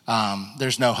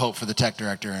 There's no hope for the tech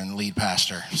director and lead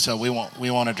pastor, so we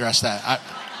won't address that.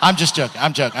 I'm just joking.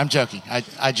 I'm joking.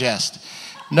 I jest.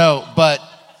 No, but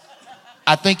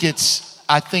I think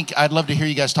I'd love to hear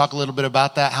you guys talk a little bit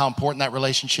about that, how important that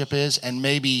relationship is, and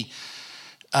maybe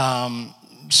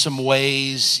some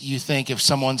ways you think if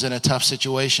someone's in a tough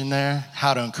situation there,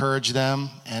 how to encourage them,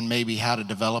 and maybe how to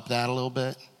develop that a little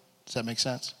bit. Does that make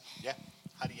sense? Yeah.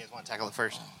 How do you guys want to tackle it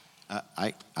first?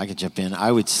 I could jump in.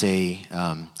 I would say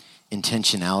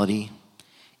intentionality,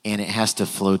 and it has to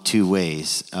flow two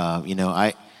ways.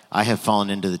 I have fallen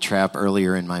into the trap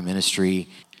earlier in my ministry,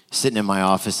 sitting in my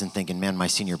office and thinking, man, my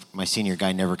senior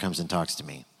guy never comes and talks to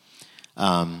me.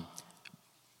 On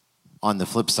the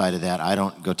flip side of that, I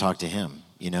don't go talk to him,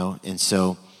 and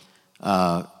so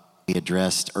we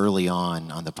addressed early on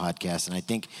the podcast, and I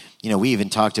think, we even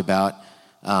talked about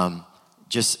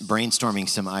just brainstorming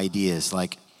some ideas,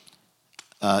 like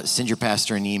send your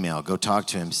pastor an email, go talk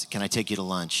to him. Can I take you to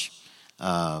lunch?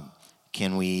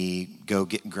 Can we go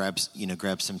grab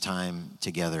some time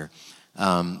together?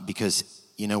 Because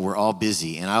we're all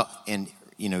busy, and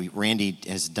Randy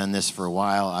has done this for a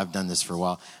while. I've done this for a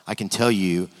while. I can tell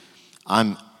you,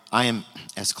 I am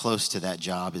as close to that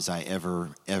job as I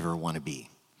ever want to be,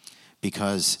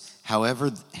 because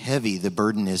however heavy the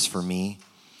burden is for me,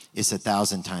 it's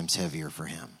 1,000 times heavier for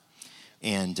him,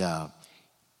 and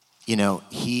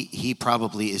he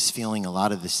probably is feeling a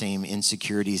lot of the same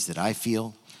insecurities that I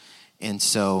feel, and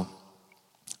so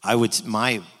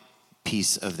my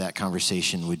piece of that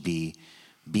conversation would be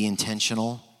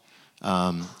intentional.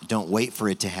 Don't wait for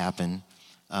it to happen.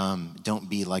 Don't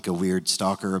be like a weird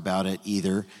stalker about it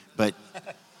either. But,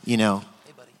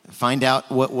 find out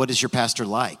what is your pastor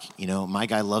like. My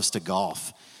guy loves to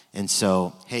golf. And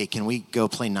so, hey, can we go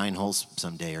play 9 holes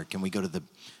someday? Or can we go to the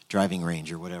driving range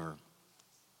or whatever?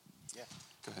 Yeah,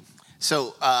 go ahead.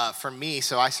 So for me,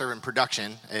 I serve in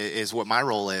production is what my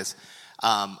role is.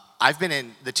 I've been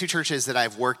in the 2 churches that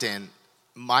I've worked in.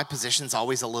 My position's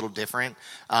always a little different.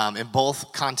 In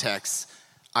both contexts,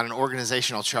 on an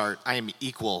organizational chart, I am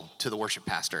equal to the worship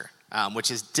pastor, which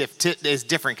is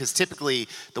different because typically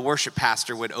the worship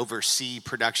pastor would oversee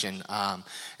production.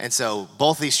 And so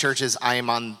both these churches, I am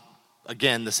on,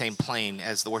 again, the same plane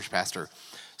as the worship pastor.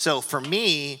 So for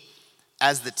me,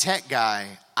 as the tech guy,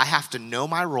 I have to know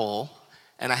my role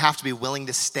and I have to be willing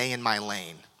to stay in my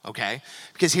lane, okay?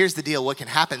 Because here's the deal. What can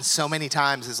happen so many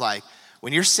times is like,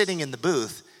 when you're sitting in the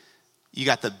booth, you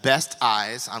got the best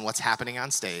eyes on what's happening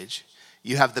on stage.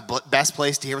 You have the best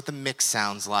place to hear what the mix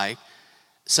sounds like.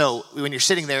 So when you're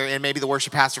sitting there and maybe the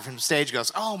worship pastor from the stage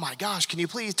goes, oh my gosh, can you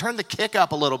please turn the kick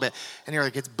up a little bit? And you're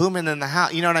like, it's booming in the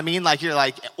house. You know what I mean? Like you're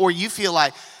like, or you feel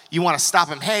like you want to stop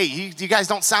him. Hey, you guys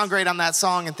don't sound great on that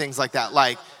song and things like that.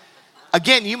 Like,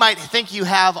 again, you might think you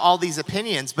have all these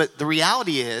opinions, but the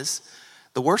reality is,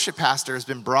 the worship pastor has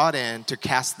been brought in to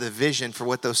cast the vision for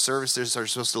what those services are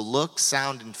supposed to look,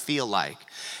 sound, and feel like.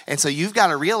 And so you've got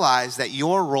to realize that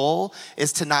your role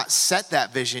is to not set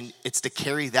that vision, it's to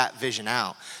carry that vision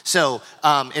out. So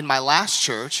in my last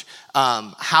church,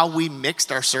 how we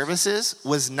mixed our services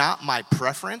was not my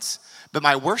preference, but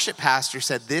my worship pastor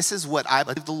said, this is what I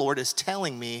believe the Lord is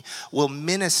telling me will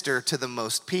minister to the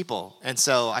most people. And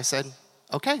so I said,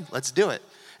 okay, let's do it.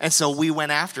 And so we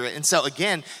went after it. And so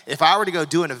again, if I were to go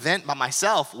do an event by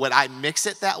myself, would I mix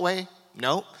it that way?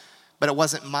 No. But it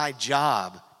wasn't my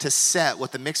job to set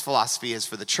what the mix philosophy is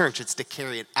for the church. It's to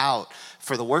carry it out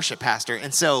for the worship pastor.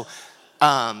 And so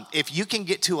if you can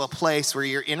get to a place where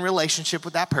you're in relationship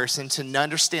with that person to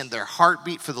understand their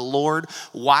heartbeat for the Lord,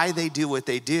 why they do what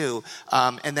they do,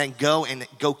 and then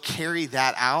go carry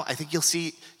that out, I think you'll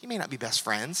see you may not be best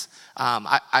friends.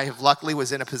 I have luckily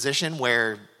was in a position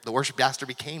where the worship pastor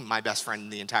became my best friend in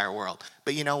the entire world.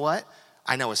 But you know what?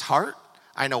 I know his heart.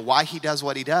 I know why he does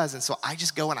what he does. And so I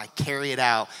just go and I carry it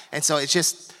out. And so it's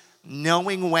just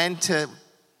knowing when to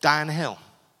die on the hill.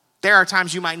 There are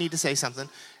times you might need to say something.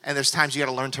 And there's times you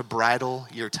got to learn to bridle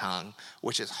your tongue,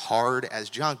 which is hard as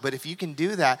junk. But if you can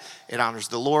do that, it honors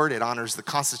the Lord. It honors the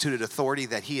constituted authority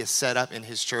that he has set up in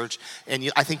his church.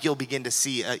 And I think you'll begin to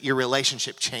see your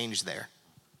relationship change there.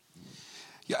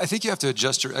 Yeah, I think you have to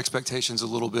adjust your expectations a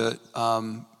little bit.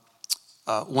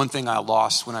 One thing I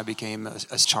lost when I became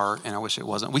a chart, and I wish it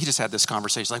wasn't, we just had this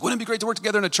conversation, like, wouldn't it be great to work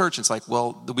together in a church? It's like,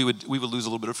 well, we would lose a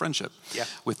little bit of friendship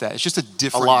with that. It's just a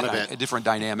different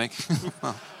dynamic.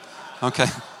 Well, okay,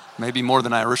 maybe more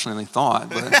than I originally thought,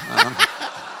 but...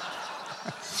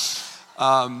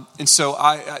 and so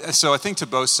I think to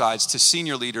both sides, to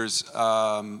senior leaders,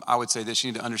 I would say this: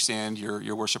 you need to understand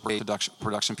your worship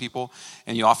production people,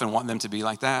 and you often want them to be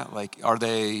like that. Like, are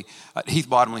they? Heath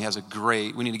Bottomley has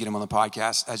we need to get him on the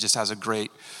podcast. Just has a great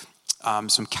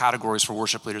some categories for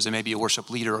worship leaders. They may be a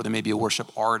worship leader, or they may be a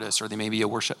worship artist, or they may be a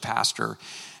worship pastor.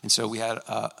 And so we had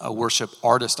a worship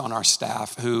artist on our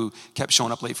staff who kept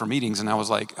showing up late for meetings, and I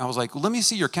was like, well, let me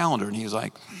see your calendar, and he was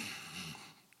like,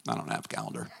 I don't have a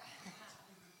calendar.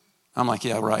 I'm like,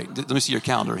 yeah, right. Let me see your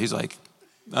calendar. He's like,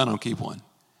 I don't keep one.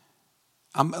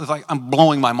 I'm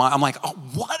blowing my mind. I'm like, oh,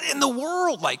 what in the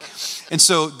world? Like, and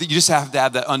so you just have to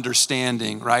have that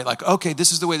understanding, right? Like, okay,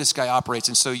 this is the way this guy operates.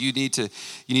 And so you need to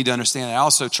understand. I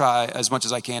also try as much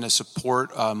as I can to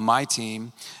support my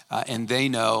team, and they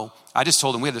know. I just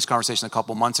told them, we had this conversation a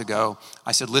couple months ago.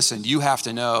 I said, listen, you have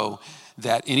to know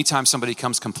that anytime somebody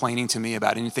comes complaining to me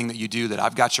about anything that you do, that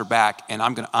I've got your back, and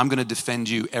I'm gonna defend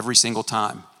you every single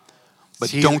time.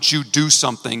 But don't you do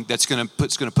something that's going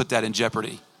to put that in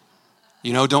jeopardy.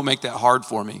 Don't make that hard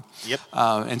for me. Yep.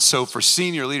 And so for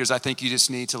senior leaders, I think you just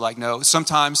need to know.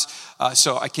 Sometimes,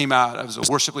 so I was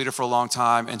a worship leader for a long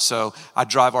time, and so I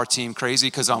drive our team crazy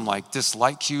because I'm like, this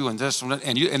light cue and this,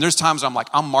 and there's times I'm like,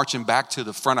 I'm marching back to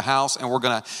the front of house, and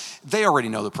they already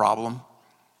know the problem.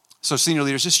 So senior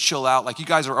leaders, just chill out. Like, you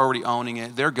guys are already owning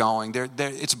it. They're going.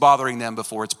 It's bothering them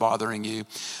before it's bothering you.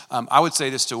 I would say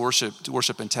this to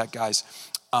worship and tech guys.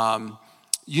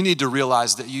 You need to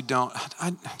realize that you don't.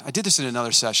 I did this in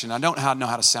another session. I don't know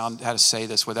how to say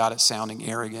this without it sounding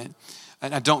arrogant,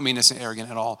 and I don't mean this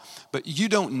arrogant at all. But you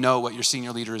don't know what your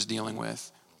senior leader is dealing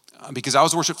with. Because I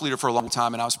was a worship leader for a long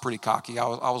time, and I was pretty cocky. I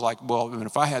was like, well,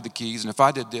 if I had the keys, and if I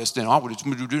did this, then I would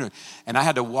do it. And I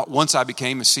had to, once I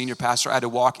became a senior pastor, I had to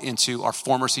walk into our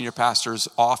former senior pastor's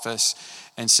office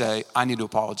and say, I need to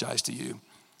apologize to you.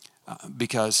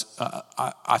 Because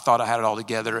I thought I had it all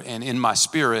together. And in my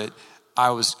spirit, I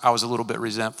was a little bit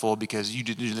resentful because you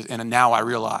didn't do this. And now I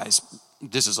realize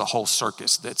this is a whole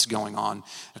circus that's going on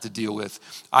I have to deal with.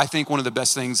 I think one of the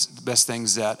best things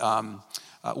that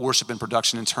worship and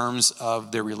production in terms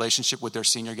of their relationship with their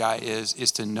senior guy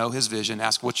is to know his vision.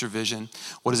 Ask, what's your vision?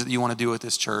 What is it that you want to do with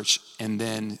this church? And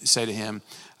then say to him,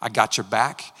 I got your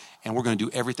back, and we're going to do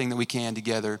everything that we can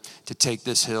together to take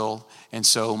this hill. And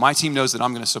so my team knows that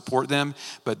I'm going to support them,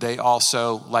 but they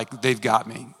also, they've got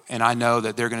me. And I know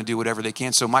that they're going to do whatever they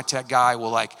can. So my tech guy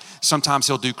will sometimes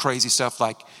he'll do crazy stuff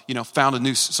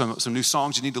found some new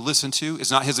songs you need to listen to.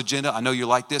 It's not his agenda. I know you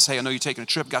like this. Hey, I know you're taking a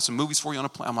trip. Got some movies for you on a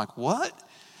plane. I'm like, what?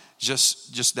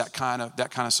 Just that kind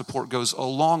of support goes a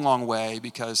long, long way,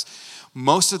 because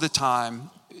most of the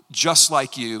time, just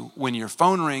like you, when your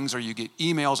phone rings or you get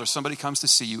emails or somebody comes to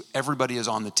see you, everybody is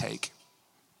on the take.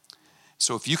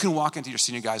 So if you can walk into your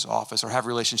senior guy's office or have a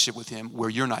relationship with him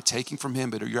where you're not taking from him,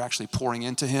 but you're actually pouring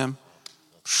into him,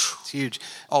 it's huge.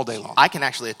 All day long. I can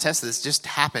actually attest to this. Just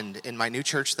happened in my new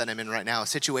church that I'm in right now. A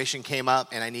situation came up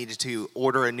and I needed to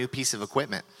order a new piece of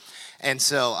equipment. And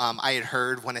so I had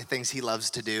heard one of the things he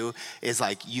loves to do is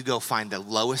you go find the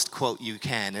lowest quote you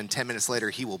can, and 10 minutes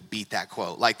later he will beat that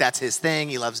quote. That's his thing.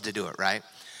 He loves to do it, right?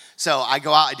 So I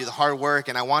go out, I do the hard work,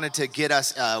 and I wanted to get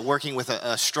us working with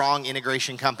a strong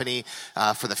integration company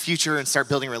for the future and start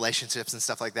building relationships and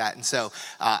stuff like that. And so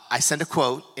I send a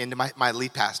quote into my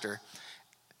lead pastor.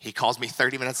 He calls me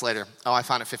 30 minutes later. Oh, I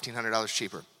found it $1,500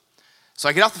 cheaper. So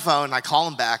I get off the phone, and I call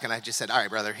him back, and I just said, all right,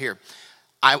 brother, here.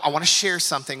 I want to share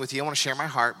something with you. I want to share my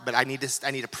heart, but I need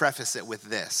to preface it with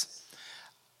this.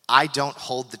 I don't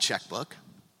hold the checkbook.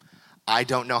 I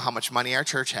don't know how much money our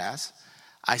church has.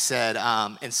 I said,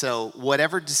 and so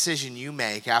whatever decision you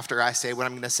make after I say what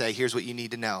I'm going to say, here's what you need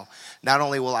to know. Not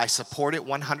only will I support it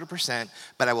 100%,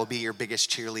 but I will be your biggest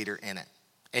cheerleader in it.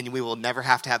 And we will never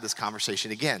have to have this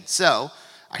conversation again. So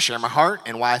I share my heart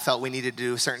and why I felt we needed to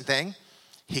do a certain thing.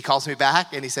 He calls me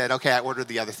back and he said, okay, I ordered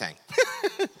the other thing.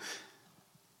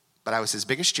 But I was his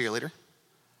biggest cheerleader,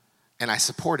 and I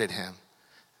supported him.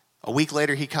 A week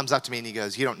later, he comes up to me and he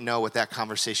goes, you don't know what that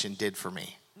conversation did for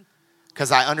me.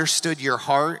 Because I understood your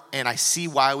heart, and I see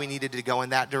why we needed to go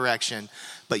in that direction,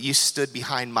 but you stood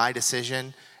behind my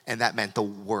decision, and that meant the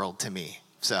world to me.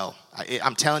 So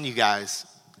I'm telling you guys,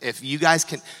 if you guys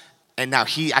can, and now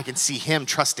I can see him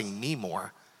trusting me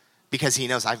more because he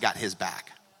knows I've got his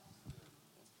back.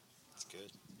 That's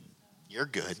good. You're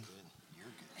good.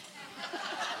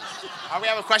 We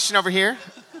have a question over here,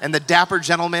 and the dapper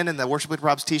gentleman in the Worship with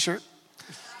Rob's t-shirt.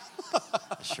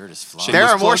 The shirt is flying. There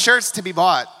are more shirts to be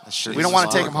bought. We don't want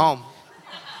to take them home.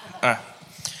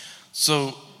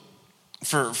 So,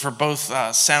 for both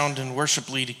sound and worship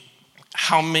leading,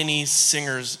 how many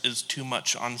singers is too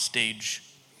much on stage?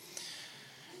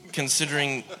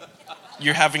 Considering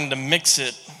you're having to mix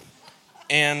it,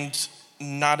 and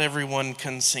not everyone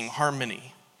can sing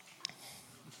harmony.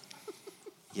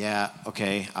 Yeah,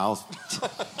 okay, I'll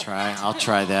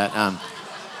try that.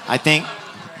 I think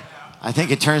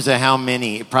in terms of how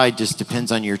many, it probably just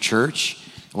depends on your church,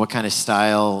 what kind of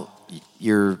style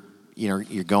you're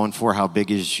going for, how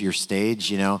big is your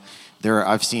stage,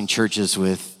 I've seen churches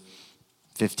with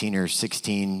 15 or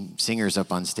 16 singers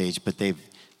up on stage, but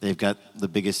they've got the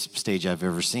biggest stage I've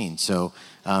ever seen. So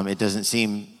it doesn't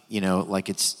seem, like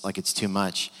it's too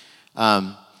much.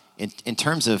 In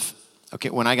terms of, okay,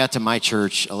 when I got to my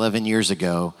church 11 years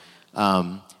ago,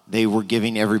 they were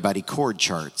giving everybody chord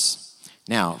charts.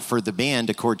 Now, for the band,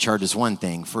 a chord chart is one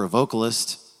thing. For a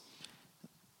vocalist,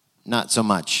 not so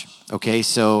much. Okay,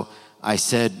 so I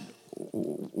said,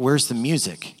 where's the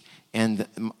music? And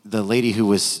the lady who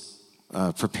was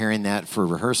preparing that for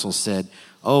rehearsal said,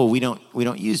 oh, we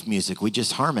don't use music, we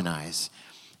just harmonize.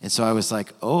 And so I was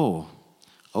like, oh,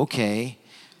 okay.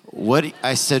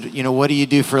 I said, what do you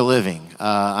do for a living?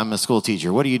 I'm a school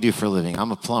teacher. What do you do for a living?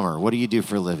 I'm a plumber. What do you do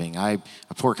for a living? I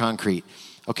pour concrete.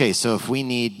 Okay, so if we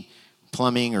need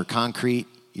plumbing or concrete,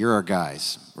 you're our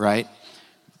guys, right?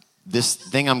 This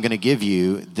thing I'm going to give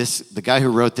you, the guy who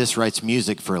wrote this writes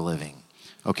music for a living.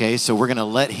 Okay, so we're going to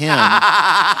let him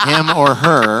or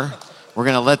her, we're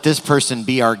going to let this person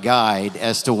be our guide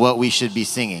as to what we should be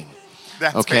singing.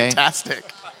 That's fantastic.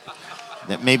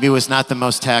 That maybe was not the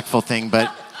most tactful thing, but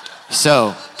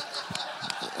so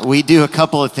we do a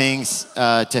couple of things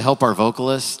to help our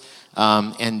vocalists,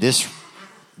 and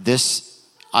this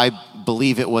I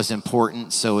believe it was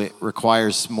important, so it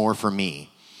requires more for me.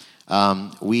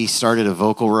 We started a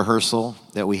vocal rehearsal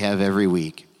that we have every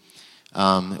week.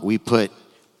 We put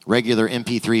regular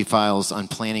MP3 files on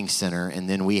Planning Center, and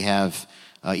then we have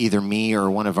either me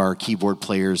or one of our keyboard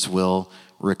players will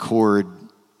record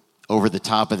over the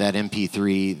top of that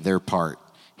MP3 their part.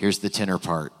 Here's the tenor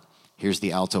part. Here's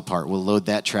the alto part. We'll load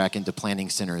that track into Planning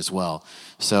Center as well.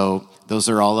 So those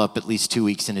are all up at least 2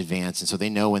 weeks in advance. And so they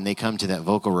know when they come to that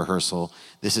vocal rehearsal,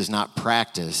 this is not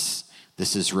practice,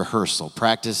 this is rehearsal.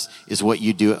 Practice is what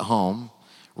you do at home.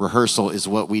 Rehearsal is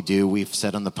what we do. We've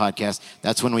said on the podcast,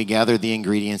 that's when we gather the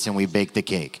ingredients and we bake the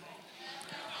cake.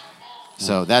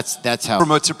 So that's how. From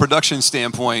a production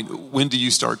standpoint, when do you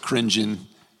start cringing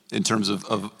in terms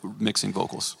of mixing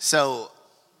vocals? So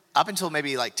up until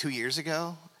maybe like 2 years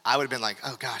ago, I would have been like,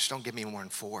 oh gosh, don't give me more than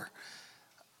 4.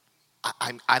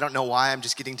 I don't know why I'm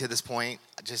just getting to this point.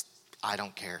 I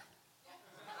don't care.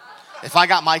 If I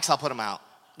got mics, I'll put them out.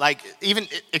 Like even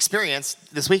experience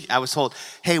this week, I was told,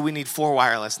 hey, we need 4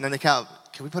 wireless. And then they come,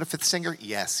 can we put a 5th singer?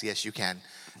 Yes, you can.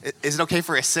 Is it okay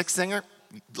for a 6th singer?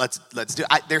 Let's do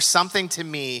it. There's something to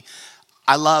me.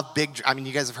 I love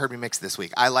you guys have heard me mix this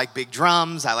week. I like big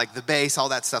drums. I like the bass. All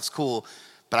that stuff's cool.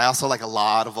 But I also like a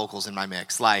lot of vocals in my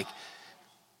mix. Like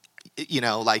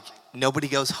nobody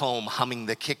goes home humming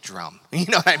the kick drum. You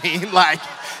know what I mean?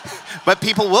 But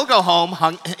people will go home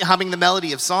humming the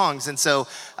melody of songs. And so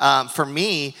for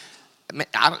me,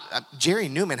 Jerry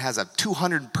Newman has a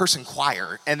 200-person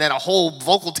choir and then a whole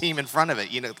vocal team in front of it.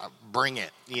 Bring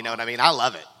it. You know what I mean? I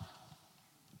love it.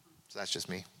 So that's just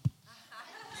me.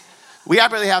 We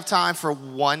really have time for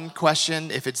 1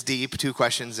 question if it's deep, 2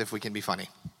 questions if we can be funny.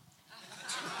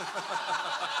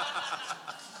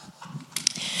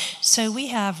 So we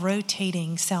have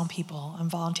rotating sound people and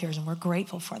volunteers, and we're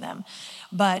grateful for them.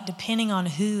 But depending on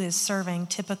who is serving,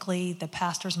 typically the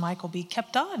pastor's mic will be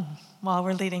kept on while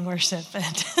we're leading worship.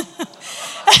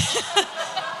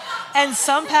 And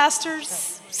some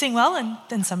pastors sing well, and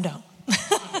then some don't.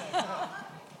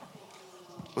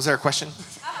 Was there a question?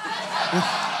 How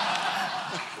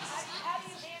do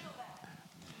you handle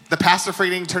that? The pastor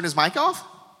forgetting to turn his mic off?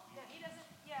 He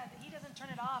doesn't turn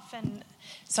it off.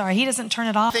 He doesn't turn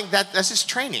it off. I think that's just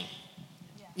training.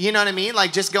 You know what I mean?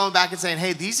 Like just going back and saying,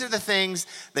 hey, these are the things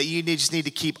that you just need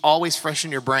to keep always fresh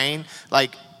in your brain.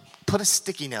 Like put a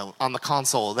sticky note on the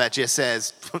console that just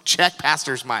says, check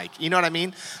pastor's mic. You know what I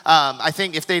mean? I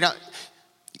think if they don't,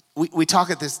 we talk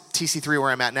at this TC3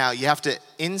 where I'm at now, you have to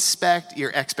inspect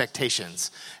your expectations.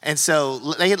 And so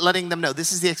letting them know,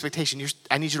 this is the expectation.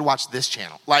 I need you to watch this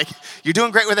channel. Like, you're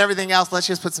doing great with everything else. Let's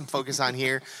just put some focus on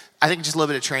here. I think just a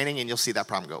little bit of training and you'll see that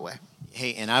problem go away.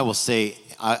 Hey, and I will say,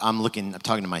 I'm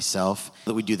talking to myself,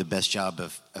 that we do the best job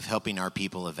of helping our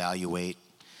people evaluate.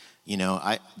 You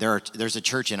know, there's a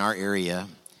church in our area,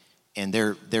 and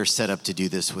they're set up to do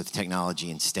this with technology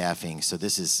and staffing. So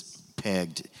this is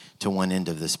pegged to one end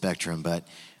of the spectrum, but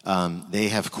they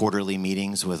have quarterly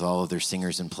meetings with all of their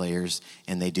singers and players,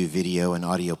 and they do video and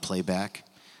audio playback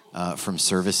from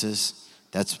services.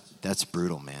 That's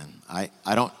brutal, man. I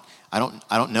don't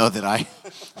know that I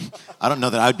don't know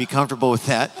that I would be comfortable with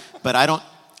that, but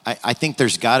I think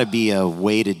there's got to be a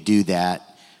way to do that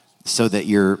so that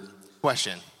you're.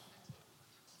 Question.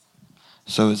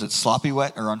 So is it sloppy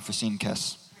wet or unforeseen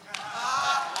kiss?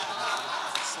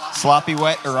 Sloppy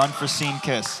wet or unforeseen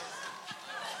kiss?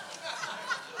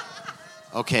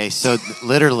 Okay, so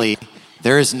literally,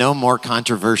 there is no more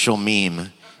controversial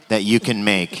meme that you can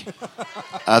make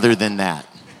other than that.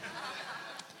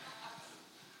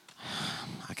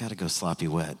 I gotta go sloppy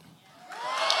wet.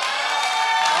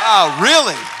 Wow,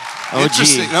 really? OG.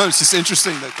 Interesting. No, it's just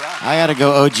interesting. I gotta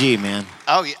go OG, man.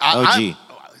 Oh, yeah. OG.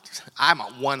 I'm a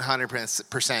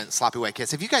 100% sloppy wet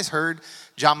kiss. Have you guys heard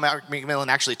John Mark McMillan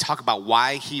actually talk about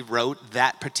why he wrote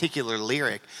that particular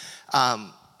lyric?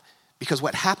 Because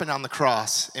what happened on the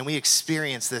cross, and we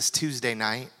experienced this Tuesday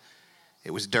night, it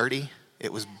was dirty,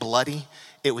 it was bloody,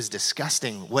 it was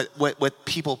disgusting what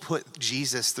people put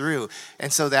Jesus through.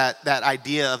 And so that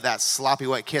idea of that sloppy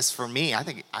wet kiss for me, I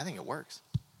think it works.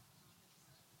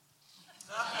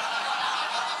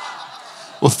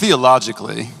 Well,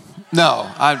 theologically,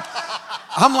 no.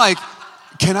 I'm like,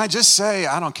 can I just say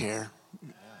I don't care?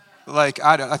 Like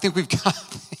I think we've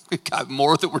got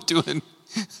more that we're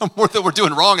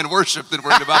doing wrong in worship than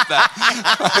worried about that.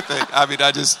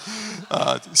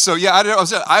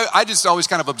 I just always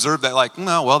kind of observed that, like,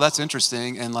 no, well, that's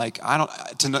interesting, and like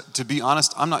to be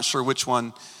honest, I'm not sure which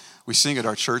one we sing at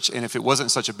our church, and if it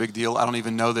wasn't such a big deal, I don't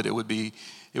even know that it would be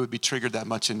triggered that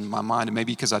much in my mind, and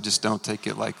maybe because I just don't take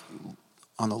it like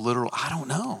on the literal. I don't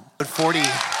know.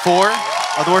 44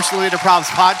 of the Worship Leader Probs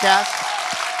podcast.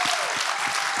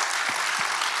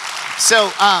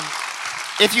 So,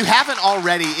 if you haven't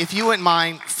already, if you wouldn't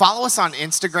mind, follow us on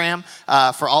Instagram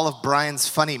for all of Brian's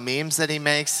funny memes that he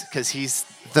makes, because he's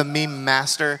the meme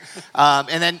master.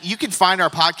 And then you can find our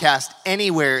podcast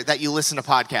anywhere that you listen to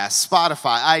podcasts: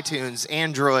 Spotify, iTunes,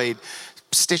 Android,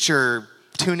 Stitcher,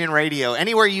 TuneIn Radio.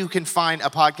 Anywhere you can find a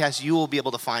podcast, you will be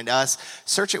able to find us.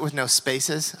 Search it with no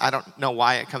spaces. I don't know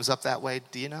why it comes up that way.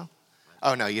 Do you know?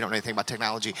 Oh, no, you don't know anything about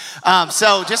technology.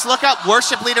 So just look up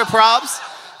Worship Leader Probs.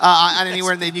 On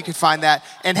anywhere that you can find that.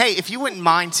 And hey, if you wouldn't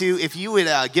mind too, if you would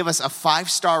give us a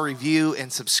 5-star review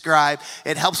and subscribe,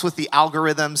 it helps with the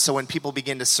algorithm. So when people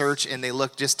begin to search and they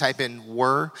look, just type in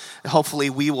 "were," hopefully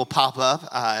we will pop up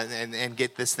and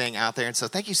get this thing out there. And so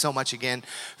thank you so much again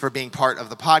for being part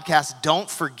of the podcast. Don't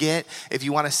forget, if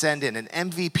you want to send in an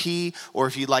MVP or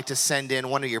if you'd like to send in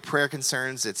one of your prayer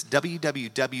concerns, it's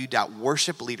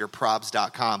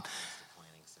www.worshipleaderprobs.com.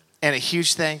 And a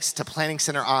huge thanks to Planning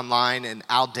Center Online and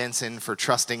Al Denson for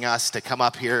trusting us to come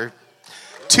up here.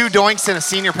 2 doinks and a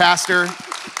senior pastor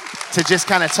to just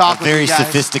kind of talk with you guys. Very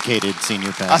sophisticated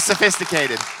senior pastor.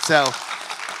 Sophisticated. So,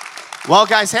 well,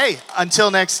 guys, hey, until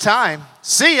next time,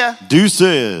 see ya.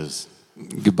 Deuces.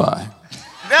 Goodbye.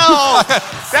 No,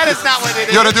 that is not what it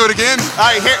is. You want to do it again? All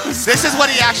right, here. This is what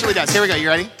he actually does. Here we go. You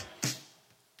ready?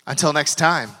 Until next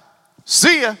time,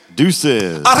 see ya.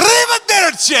 Deuces.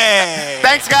 Arrivederci.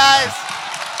 Thanks, guys.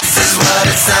 This is what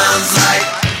it sounds like